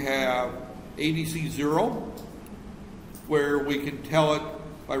 we have ADC 0, where we can tell it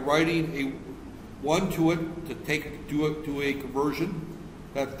by writing a 1 to it to do it to a conversion.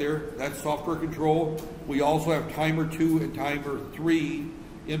 That's there. That's software control. We also have timer 2 and timer 3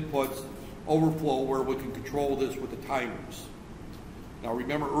 inputs overflow where we can control this with the timers. Now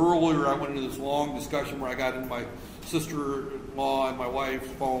remember earlier I went into this long discussion where I got in my sister-in-law and my wife's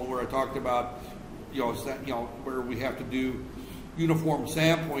phone where I talked about where we have to do uniform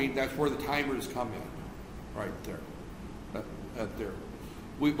sampling. That's where the timers come in, right there. There.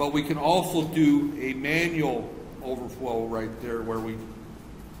 But we can also do a manual overflow right there where we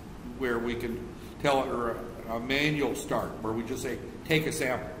can tell it, or a manual start where we just say take a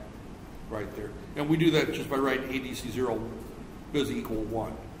sample right there, and we do that just by writing ADC 0 is equal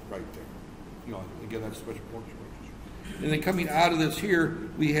 1 right there. Again, that's special function register. And then coming out of this here,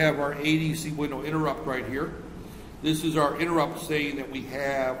 we have our ADC window interrupt right here. This is our interrupt saying that we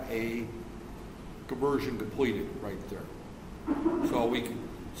have a conversion completed right there. So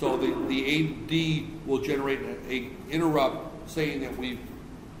the AD will generate an interrupt saying that we've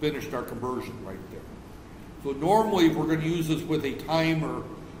finished our conversion right there. So normally if we're going to use this with a timer,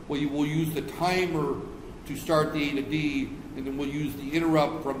 we'll use the timer to start the A to D, and then we'll use the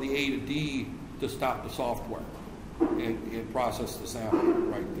interrupt from the A to D to stop the software and process the sample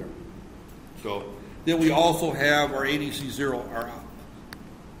right there. So Then we also have our ADC 0,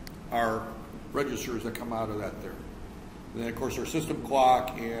 our registers that come out of that there. And then, of course, our system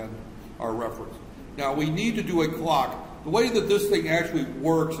clock and our reference. Now, we need to do a clock. The way that this thing actually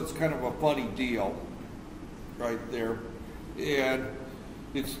works, it's kind of a funny deal right there. And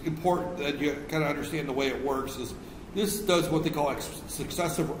it's important that you kind of understand the way it works. Is this does what they call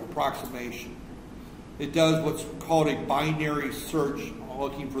successive approximation. It does what's called a binary search,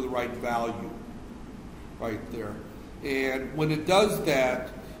 looking for the right value right there. And when it does that,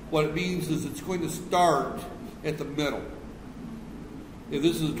 what it means is it's going to start at the middle. If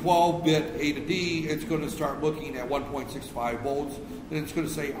this is a 12-bit A to D, it's going to start looking at 1.65 volts, and it's going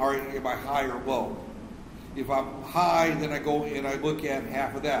to say, all right, am I high or low? If I'm high, then I go and I look at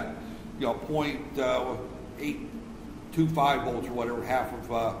half of that, 0.825 volts or whatever, half of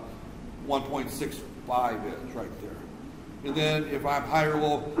 1.65 is right there. And then if I'm high or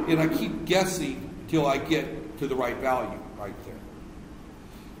low, and I keep guessing till I get to the right value right there.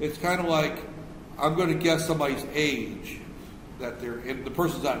 It's kind of like I'm going to guess somebody's age. And the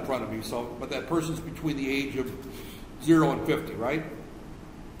person's not in front of me, but that person's between the age of 0 and 50, right?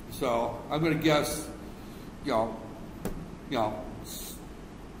 So I'm going to guess, Joe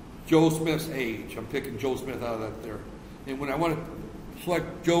Smith's age. I'm picking Joe Smith out of that there. And when I want to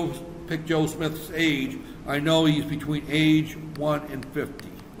pick Joe Smith's age, I know he's between age 1 and 50,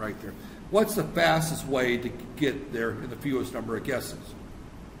 right there. What's the fastest way to get there in the fewest number of guesses?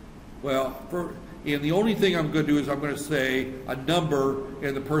 Well, and the only thing I'm going to do is I'm going to say a number,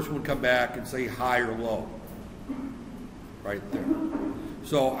 and the person would come back and say high or low, right there.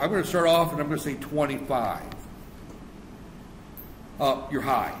 So I'm going to start off, and I'm going to say 25. Up, you're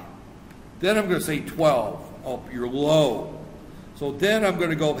high. Then I'm going to say 12. Up, you're low. So then I'm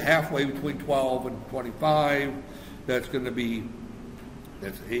going to go halfway between 12 and 25. That's going to be,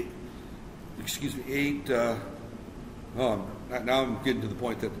 that's 8. Excuse me, 8. Now I'm getting to the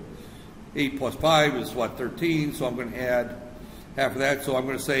point that 8 plus 5 is what, 13, so I'm going to add half of that. So I'm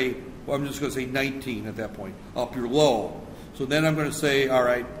going to say, well, I'm just going to say 19 at that point. Up, you're low. So then I'm going to say, all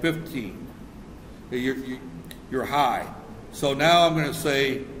right, 15. You're high. So now I'm going to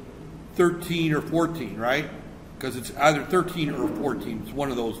say 13 or 14, right? Because it's either 13 or 14. It's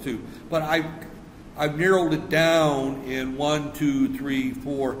one of those two. But I've narrowed it down in 1, 2, 3,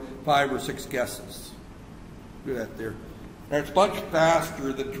 4, 5, or 6 guesses. Look at that there. That's much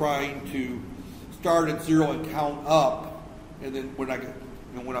faster than trying to start at 0 and count up, and then when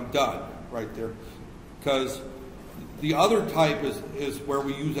I'm done, right there. Because the other type is where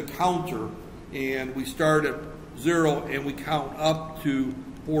we use a counter, and we start at 0 and we count up to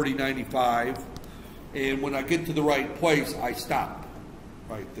 4095, and when I get to the right place, I stop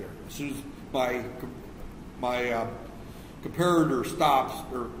right there. As soon as my comparator stops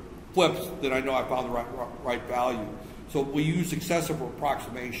or flips, then I know I found the right value. So we use excessive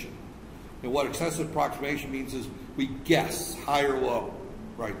approximation. And what excessive approximation means is we guess high or low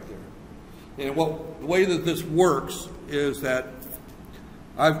right there. And the way that this works is that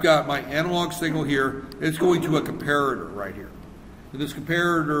I've got my analog signal here. It's going to a comparator right here. And this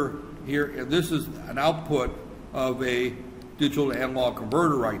comparator here, and this is an output of a digital to analog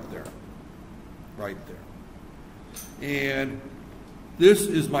converter right there. Right there. And this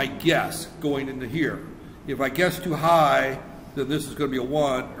is my guess going into here. If I guess too high, then this is going to be a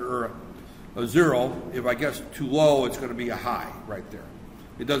 1 or a 0. If I guess too low, it's going to be a high right there.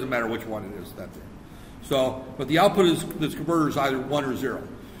 It doesn't matter which one it is that there. So, but the output of this converter is either 1 or 0.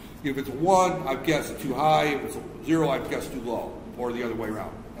 If it's a 1, I've guessed too high. If it's a 0, I've guessed too low, or the other way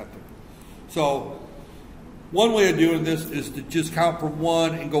around. That there. So, one way of doing this is to just count from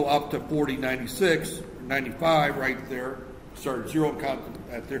 1 and go up to 40, 96, 95 right there. Start at 0 and count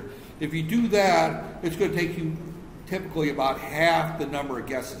at there. If you do that, it's going to take you typically about half the number of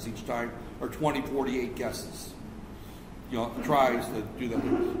guesses each time, or 20, 48 guesses. Tries to do that.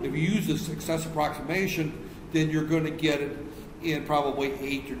 If you use this excessive approximation, then you're going to get it in probably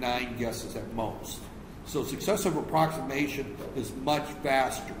 8 or 9 guesses at most. So successive approximation is much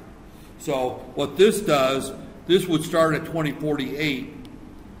faster. So what this does, this would start at 2048,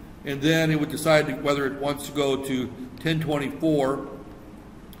 and then it would decide whether it wants to go to 1024,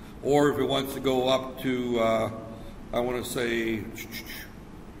 or if it wants to go up to, I want to say,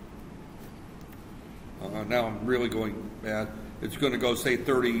 now I'm really going bad. It's going to go, say,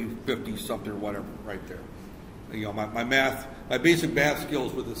 30, 50 something or whatever right there. My basic math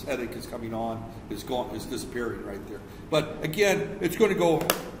skills with this headache is coming on, is disappearing right there. But again, it's going to go,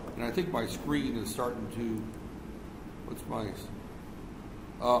 and I think my screen is starting to, what's my,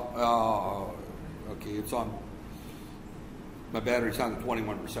 okay, it's on. my battery's on to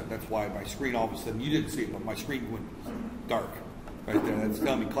 21%. That's why my screen all of a sudden, you didn't see it, but my screen went dark right there. That's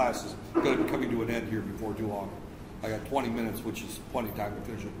telling me class is going to be coming to an end here before too long. I got 20 minutes, which is plenty of time to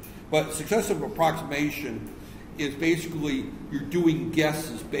finish it. But successive approximation is basically you're doing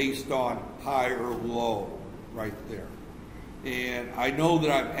guesses based on high or low right there. And I know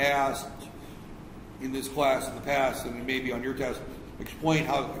that I've asked in this class in the past, and maybe on your test, explain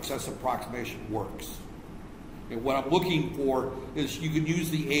how successive approximation works. And what I'm looking for is you can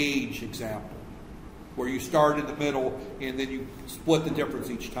use the age example, where you start in the middle and then you split the difference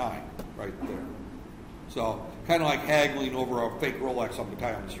each time, right there. So, kind of like haggling over a fake Rolex on the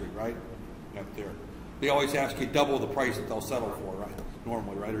guy on the street, right? Up there. They always ask you double the price that they'll settle for, right?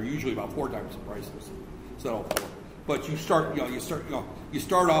 Normally, right? Or usually about 4 times the price they'll settle for. But you start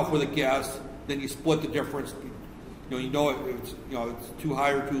off with a guess, then you split the difference. It's too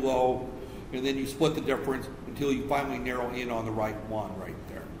high or too low, and then you split the difference until you finally narrow in on the right one right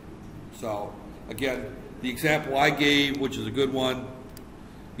there. So again, the example I gave, which is a good one,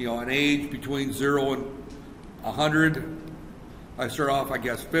 an age between 0 and 100. I start off, I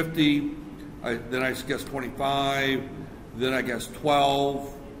guess 50. Then I guess 25. Then I guess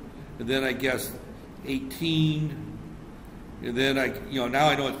 12. And then I guess 18. And then now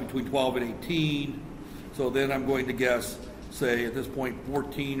I know it's between 12 and 18. So then I'm going to guess, say at this point,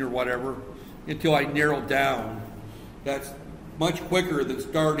 14 or whatever, until I narrow down. That's much quicker than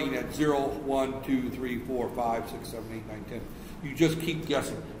starting at 0, 1, 2, 3, 4, 5, 6, 7, 8, 9, 10. You just keep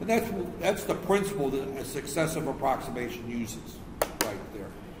guessing. And that's the principle that a successive approximation uses right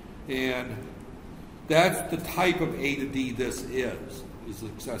there. And that's the type of A to D this is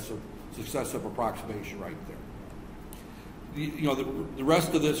successive approximation right there. The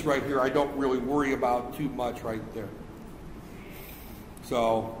rest of this right here, I don't really worry about too much right there.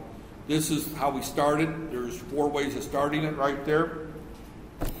 So this is how we started. There's 4 ways of starting it right there.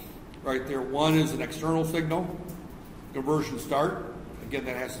 Right there. One is an external signal, conversion start. Again,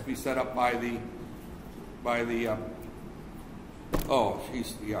 that has to be set up by the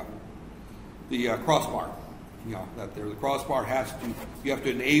crossbar. That there. The crossbar you have to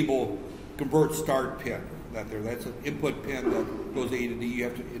enable convert start pin. That's an input pin that goes A to D. You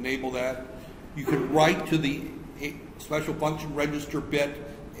have to enable that. You can write to the special function register bit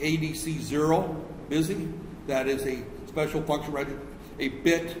ADC0 busy. That is a special function register, a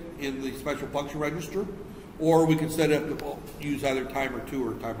bit in the special function register, or we can set it up to use either timer 2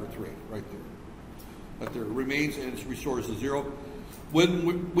 or timer 3 right there. That there remains and it restores to 0. When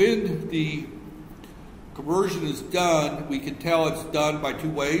the conversion is done, we can tell it's done by 2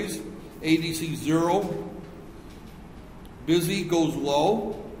 ways. ADC0 busy goes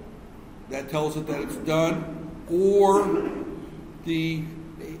low. That tells it that it's done. Or the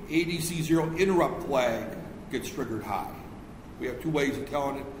ADC0 interrupt flag gets triggered high. We have 2 ways of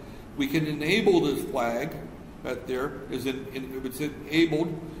telling it. We can enable this flag right there. If it's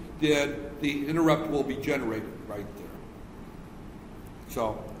enabled, then the interrupt will be generated right there.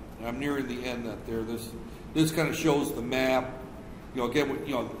 So I'm nearing the end that there. This kind of shows the map. Again,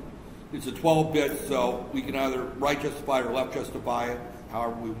 it's a 12-bit, so we can either right justify or left justify it,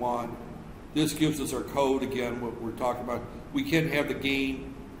 however we want. This gives us our code again, what we're talking about. We can have the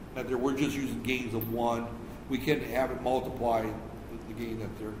gain that there. We're just using gains of 1. We can have it multiply the gain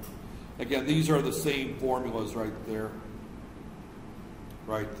that there. Again, these are the same formulas right there.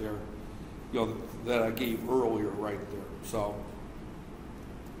 Right there. That I gave earlier right there. So,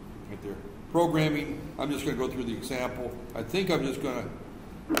 right there. Programming, I'm just going to go through the example. I think I've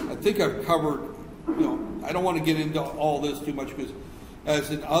covered, I don't want to get into all this too much because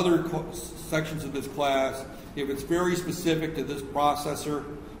as in other sections of this class, if it's very specific to this processor,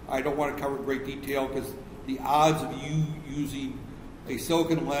 I don't want to cover in great detail because the odds of you using a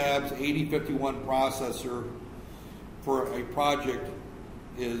Silicon Labs 8051 processor for a project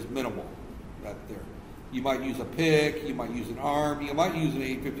is minimal right there. You might use a PIC, you might use an ARM, you might use an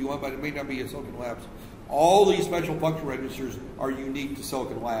 8051, but it may not be a Silicon Labs. All these special function registers are unique to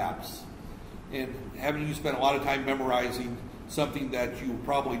Silicon Labs. And having you spend a lot of time memorizing something that you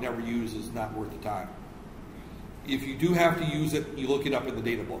probably never use is not worth the time. If you do have to use it, you look it up in the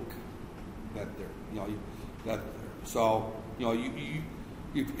data book. That there. So,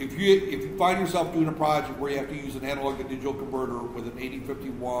 if you find yourself doing a project where you have to use an analog to digital converter with an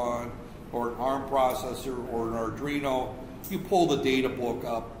 8051 or an ARM processor or an Arduino, you pull the data book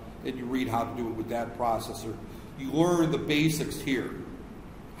up and you read how to do it with that processor. You learn the basics here,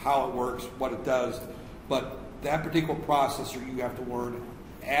 how it works, what it does, but that particular processor you have to learn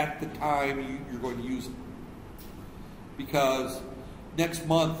at the time you're going to use it. Because next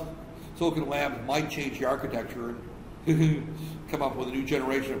month, Silicon Labs might change the architecture come up with a new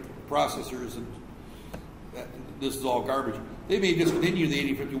generation of processors, and this is all garbage. They may discontinue the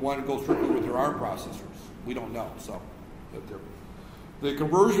 8051 and go strictly with their ARM processors. We don't know. So, the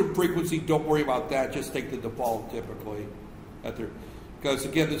conversion frequency, don't worry about that. Just take the default typically. Because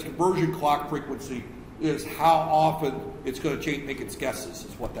again, this conversion clock frequency is how often it's going to change, make its guesses,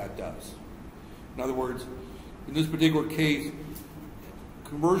 is what that does. In other words, in this particular case,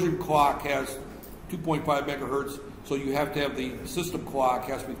 conversion clock has 2.5 megahertz, so you have to have the system clock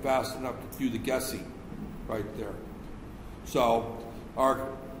has to be fast enough to do the guessing right there. So our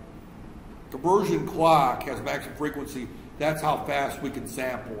conversion clock has maximum frequency. That's how fast we can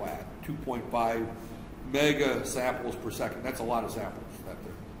sample at 2.5 mega samples per second. That's a lot of samples right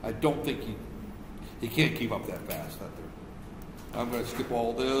there. I don't think he can't keep up that fast right there. I'm going to skip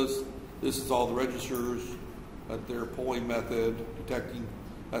all this. This is all the registers at their polling method, detecting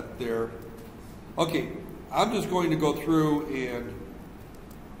at their. Okay, I'm just going to go through and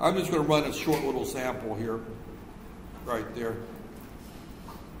I'm just going to run a short little sample here, right there.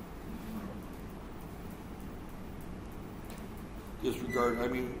 Disregard, I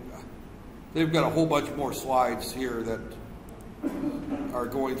mean, they've got a whole bunch more slides here that are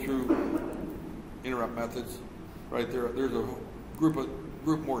going through interrupt methods, right there. There's a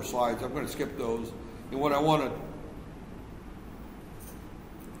group more slides. I'm going to skip those. And what I want to,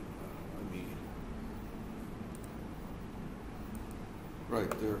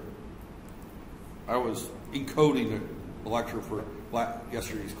 right there. I was encoding a lecture for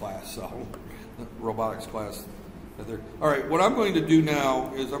yesterday's class, so robotics class. There. All right, what I'm going to do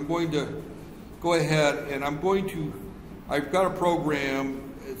now is I'm going to go ahead and I've got a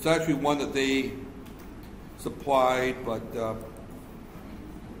program. It's actually one that they supplied, but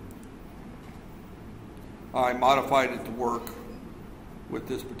I modified it to work with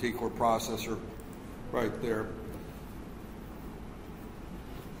this particular processor right there.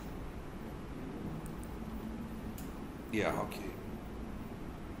 Yeah, okay.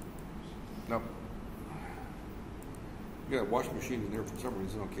 No. You got a washing machine in there for some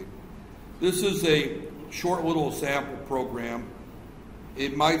reason. Okay. This is a short little sample program.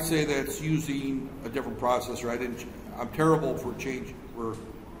 It might say that it's using a different processor. I'm terrible for changing.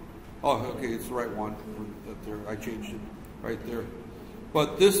 Oh, okay, it's the right one. I changed it right there.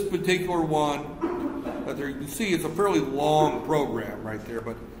 But this particular one, there you can see it's a fairly long program right there.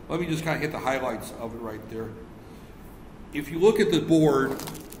 But let me just kind of hit the highlights of it right there. If you look at the board,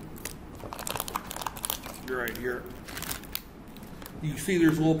 you're right here. You see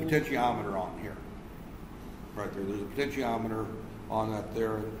there's a little potentiometer on here. Right there. There's a potentiometer on that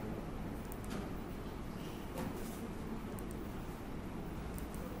there.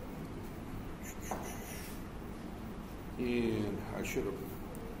 And I should have.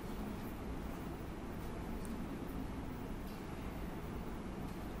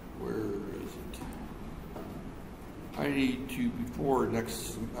 Where is it? I need to, before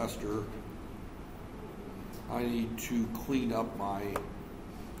next semester, I need to clean up my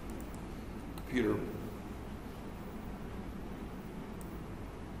computer.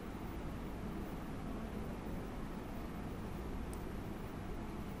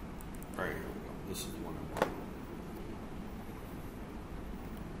 All right, here we go. This is the one I want.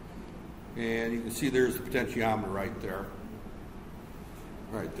 And you can see there's the potentiometer right there.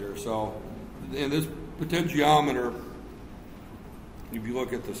 Right there. So, and this potentiometer, if you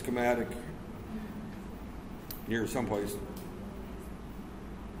look at the schematic here someplace,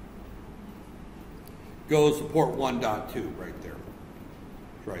 goes to port 1.2 right there.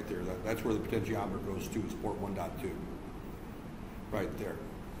 Right there. That's where the potentiometer goes to, is port 1.2. Right there.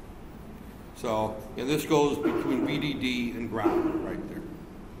 So, and this goes between VDD and ground right there.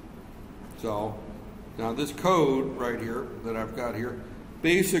 So, now this code right here that I've got here,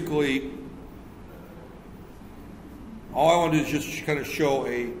 basically, all I want to do is just kind of show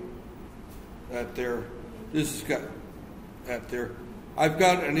that there. This has got that there. I've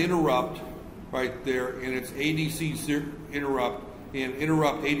got an interrupt right there, and it's ADC interrupt and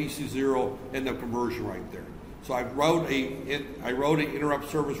interrupt ADC 0 and the conversion right there. So I wrote an interrupt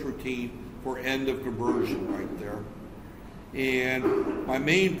service routine for end of conversion right there. And my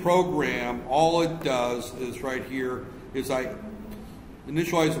main program, all it does is right here is I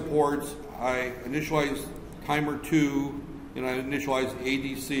initialize the ports, I initialize timer 2, and I initialize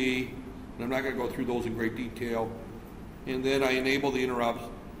ADC, and I'm not going to go through those in great detail. And then I enable the interrupts,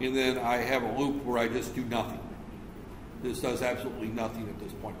 and then I have a loop where I just do nothing. This does absolutely nothing at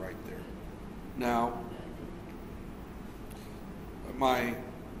this point right there. Now, my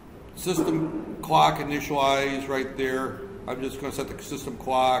system clock initialized right there. I'm just going to set the system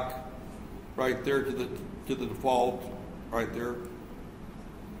clock right there to the to the default right there.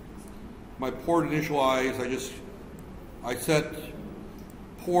 My port initialize, I set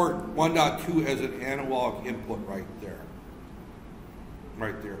port 1.2 as an analog input right there.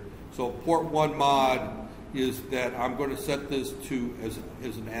 Right there. So port 1 mod is that I'm going to set this to as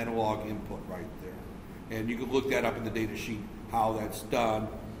an analog input right there. And you can look that up in the data sheet how that's done,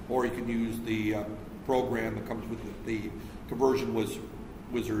 or you can use the program that comes with the conversion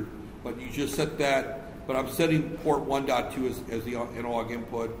wizard. But you just set that, but I'm setting port 1.2 as the analog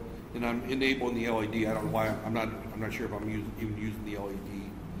input, and I'm enabling the LED. I don't know why I'm not sure if I'm even using the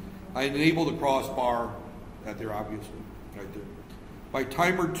LED. I enable the crossbar right there, obviously, right there. My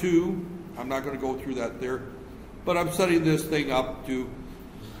timer 2, I'm not going to go through that there, but I'm setting this thing up to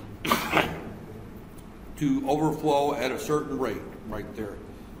overflow at a certain rate right there.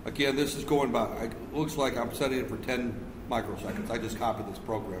 Again, this is going by, it looks like I'm setting it for 10 microseconds. I just copied this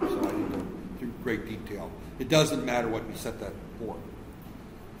program, so I didn't go through great detail. It doesn't matter what you set that for.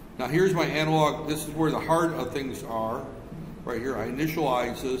 Now here's my analog. This is where the heart of things are. Right here, I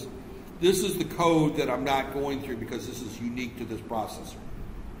initialize this. This is the code that I'm not going through because this is unique to this processor.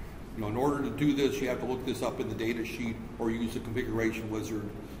 You know, in order to do this, you have to look this up in the data sheet or use the configuration wizard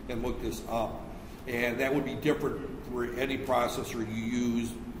and look this up. And that would be different for any processor you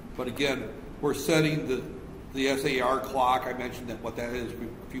use. But again, we're setting the SAR clock. I mentioned that what that is a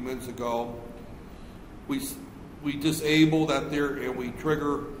few minutes ago. We disable that there and we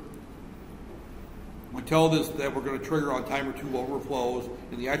trigger. We tell this that we're going to trigger on timer 2 overflows.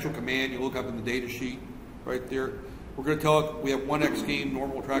 In the actual command, you look up in the data sheet right there. We're going to tell it we have 1x game,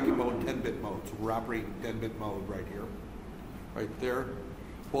 normal tracking mode, 10-bit mode. So we're operating 10-bit mode right here, right there.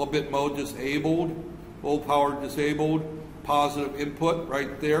 12-bit mode disabled, low power disabled, positive input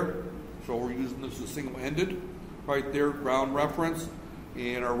right there. So we're using this as single-ended right there, ground reference,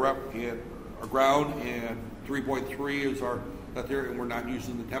 and our ground and 3.3 is our that there, and we're not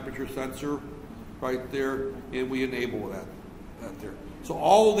using the temperature sensor right there, and we enable that there. So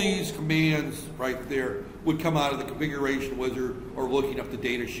all these commands right there would come out of the configuration wizard or looking up the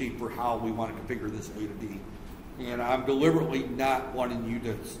data sheet for how we want to configure this A to D. And I'm deliberately not wanting you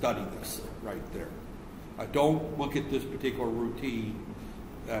to study this right there. I don't look at this particular routine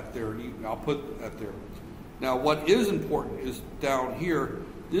that there. I'll put that there. Now what is important is down here,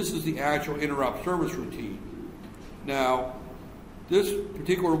 this is the actual interrupt service routine. Now this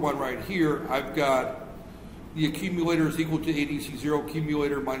particular one right here, I've got the accumulator is equal to ADC0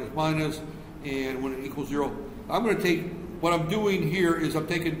 accumulator minus minus, and when it equals 0, I'm going to take, what I'm doing here is I'm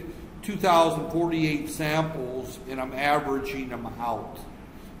taking 2,048 samples and I'm averaging them out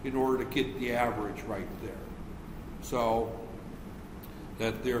in order to get the average right there. So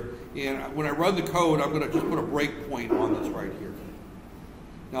that there, and when I run the code, I'm going to just put a breakpoint on this right here.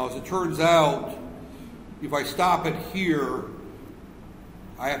 Now as it turns out, if I stop it here,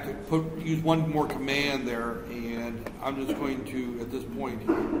 I have to use one more command there, and I'm just going to, at this point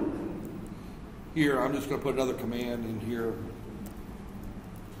here, I'm just going to put another command in here.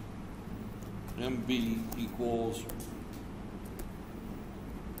 MB equals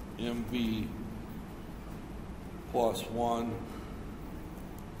MB plus 1,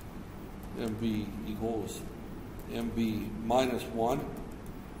 MB equals MB minus 1,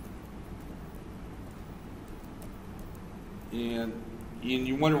 and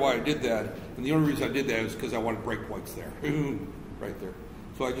you wonder why I did that, and the only reason I did that is because I wanted breakpoints there, right there.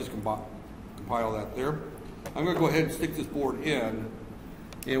 So I just compile that there. I'm going to go ahead and stick this board in,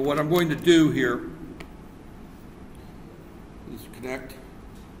 and what I'm going to do here is connect,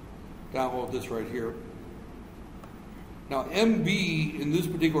 download this right here. Now MB, in this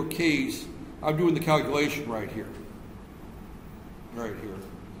particular case, I'm doing the calculation right here. Right here.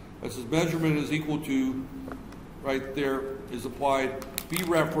 As this measurement is equal to, right there, is applied V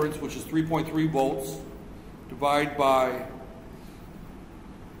reference, which is 3.3 volts, divide by,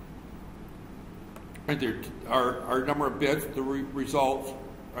 right there, our number of bits, the results,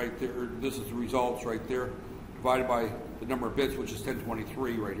 right there, this is the results right there, divided by the number of bits, which is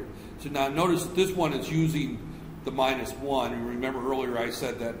 1023 right here. So now notice this one is using the minus 1. You remember earlier I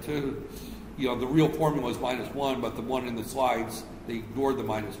said that too. You know, the real formula is minus 1, but the one in the slides, they ignored the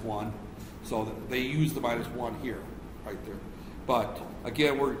minus 1. So they use the minus 1 here, right there. But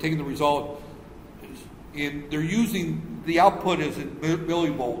again, we're taking the result, and they're using, the output is in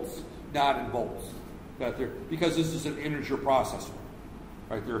millivolts, not in volts, right there, because this is an integer processor,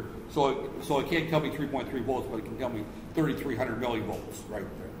 right there. So it can't tell me 3.3 volts, but it can tell me 3,300 millivolts, right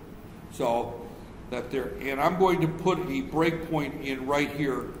there. So that there, and I'm going to put a breakpoint in right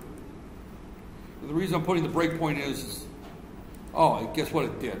here. And the reason I'm putting the breakpoint is, oh, guess what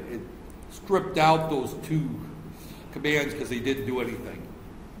it did? stripped out those two commands because they didn't do anything.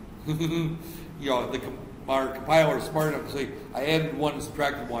 You know, our compiler is smart enough to say, I added one and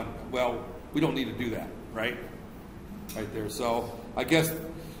subtracted one. Well, we don't need to do that, right? Right there. So I guess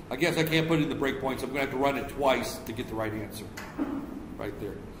I can't put in the breakpoints. I'm going to have to run it twice to get the right answer. Right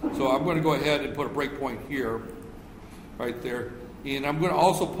there. So I'm going to go ahead and put a breakpoint here. Right there. And I'm going to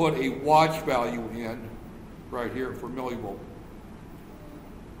also put a watch value in right here for millivolt.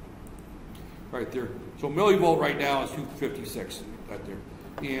 Right there. So millivolt right now is 256 right there.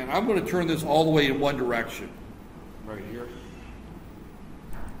 And I'm going to turn this all the way in one direction. Right here.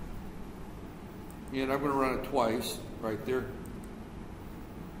 And I'm going to run it twice right there.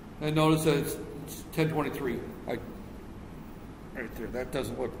 And notice that it's 1023. Right there. That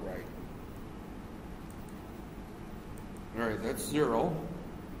doesn't look right. All right, that's 0.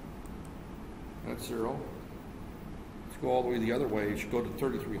 That's 0. Let's go all the way the other way. It should go to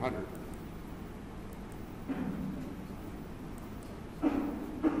 3300.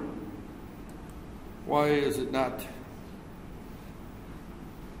 Why is it not?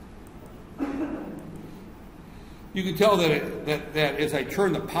 You can tell that, that as I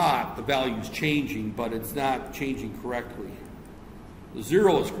turn the pot, the value is changing, but it's not changing correctly. The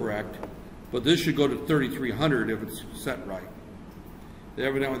 0 is correct, but this should go to 3300 if it's set right.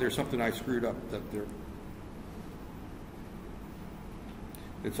 Evidently there's something I screwed up that there.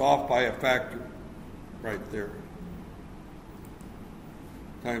 It's off by a factor right there.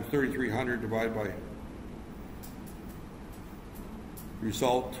 Times 3300 divided by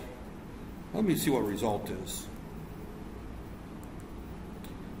result. Let me see what result is.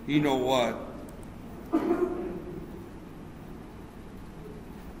 You know what?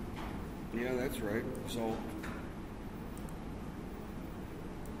 Yeah, that's right. Result.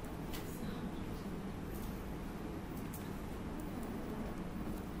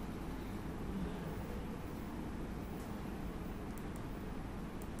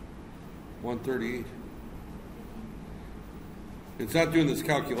 $138. It's not doing this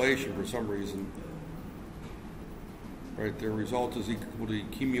calculation for some reason. Right there, result is equal to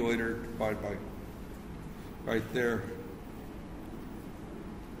accumulator divided by, right there,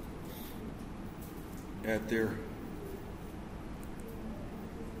 at there.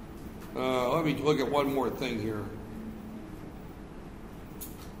 Let me look at one more thing here.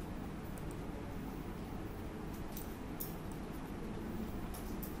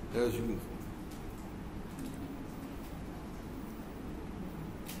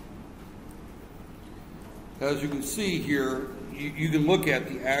 As you can see here, you can look at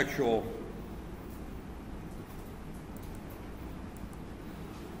the actual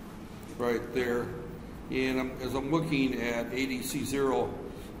right there. And as I'm looking at ADC 0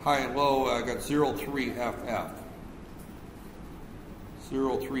 high and low, I got 03FF.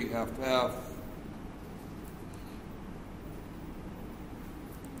 03FF.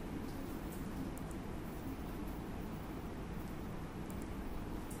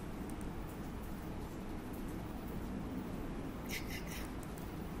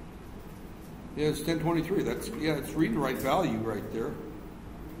 Yeah, it's 1023. That's, yeah, it's reading the right value right there.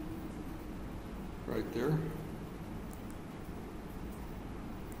 Right there.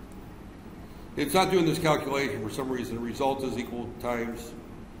 It's not doing this calculation for some reason. The result is equal times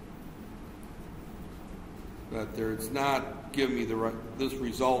that there. It's not giving me the right, this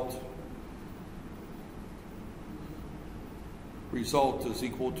result. Result is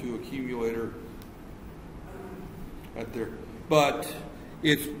equal to accumulator right there. But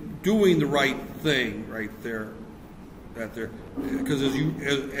it's doing the right thing right there, right there. Because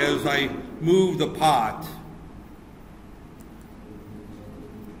as I move the pot,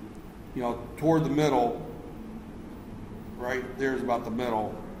 you know, toward the middle, right there's about the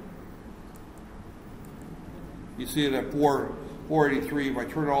middle. You see it at 483. If I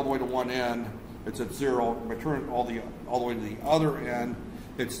turn it all the way to one end, it's at 0. If I turn it all the way to the other end,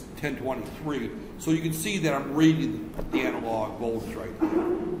 it's 1023. So you can see that I'm reading the analog voltage right there.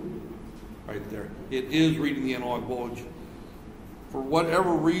 Right there. It is reading the analog voltage. For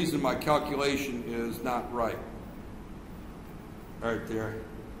whatever reason, my calculation is not right. Right there.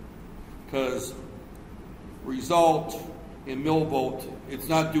 Because result in millivolt, it's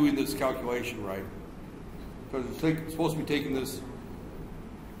not doing this calculation right. Because it's supposed to be taking this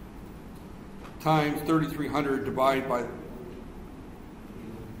times 3300 divided by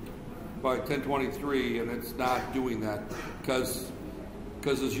 1023, and it's not doing that because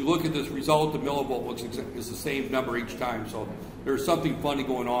as you look at this result, the millivolt looks is the same number each time. So there's something funny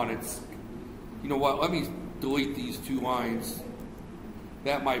going on. It's, you know what? Let me delete these two lines.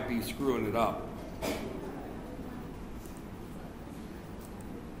 That might be screwing it up.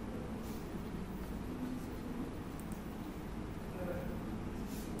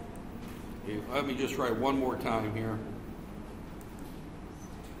 let me just try one more time here.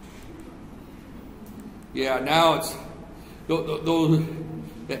 Yeah, now it's doing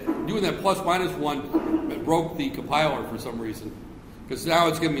that plus minus one, it broke the compiler for some reason, because now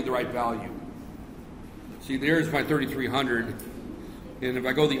it's giving me the right value. See, there's my 3300, and if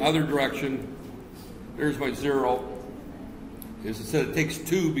I go the other direction, there's my 0. As it said, it takes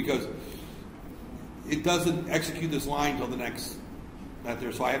 2 because it doesn't execute this line until the next that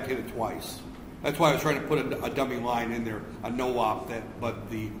there, so I have to hit it twice. That's why I was trying to put a dummy line in there, a no-op, but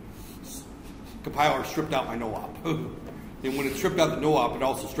the compiler stripped out my no-op. And when it stripped out the no-op, it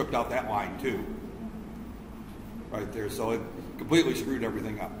also stripped out that line too. Right there, so it completely screwed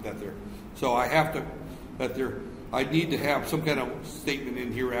everything up that there. So I have to, I need to have some kind of statement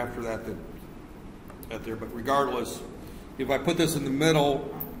in here after that there, but regardless, if I put this in the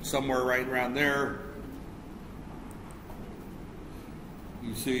middle, somewhere right around there,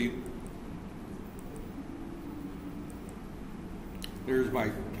 you see, there's my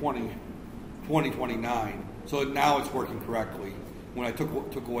 2029. So now it's working correctly when I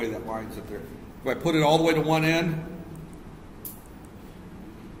took away that line sit there. If I put it all the way to one end,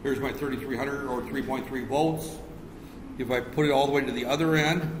 here's my 3300 or 3.3 volts. If I put it all the way to the other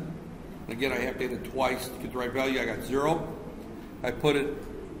end, again I have to hit it twice to get the right value, I got 0. I put it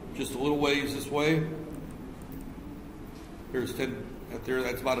just a little ways this way. There's 10 right there,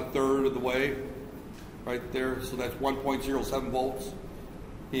 that's about a third of the way right there, so that's 1.07 volts.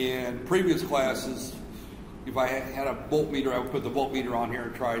 In previous classes, if I had a voltmeter, I would put the voltmeter on here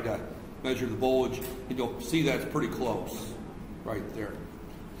and try to measure the voltage, and you'll see that's pretty close right there.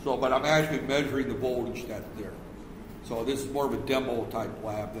 So, but I'm actually measuring the voltage that's there. So this is more of a demo type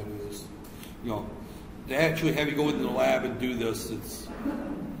lab than it is, to actually have you go into the lab and do this, it's,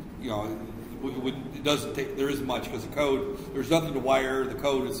 it doesn't take, there isn't much because the code, there's nothing to wire, the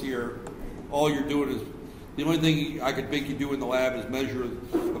code is here. All you're doing is, the only thing I could make you do in the lab is measure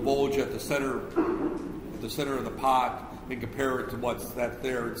the voltage at the center of the pot and compare it to what's that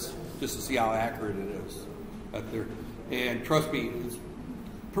there. It's just to see how accurate it is that there. And trust me, it's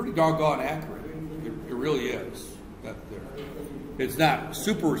pretty doggone accurate. It really is that there. It's not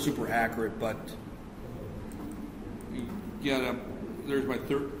super accurate, but you get there's my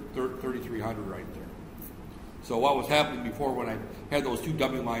 3300 right there. So what was happening before when I had those 2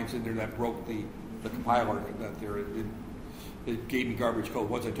 dummy lines in there that broke the compiler that there, it gave me garbage code.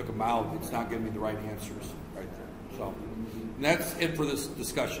 Once I took them out, it's not giving me the right answers right there. So and that's it for this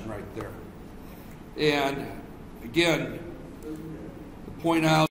discussion right there. And again, to point out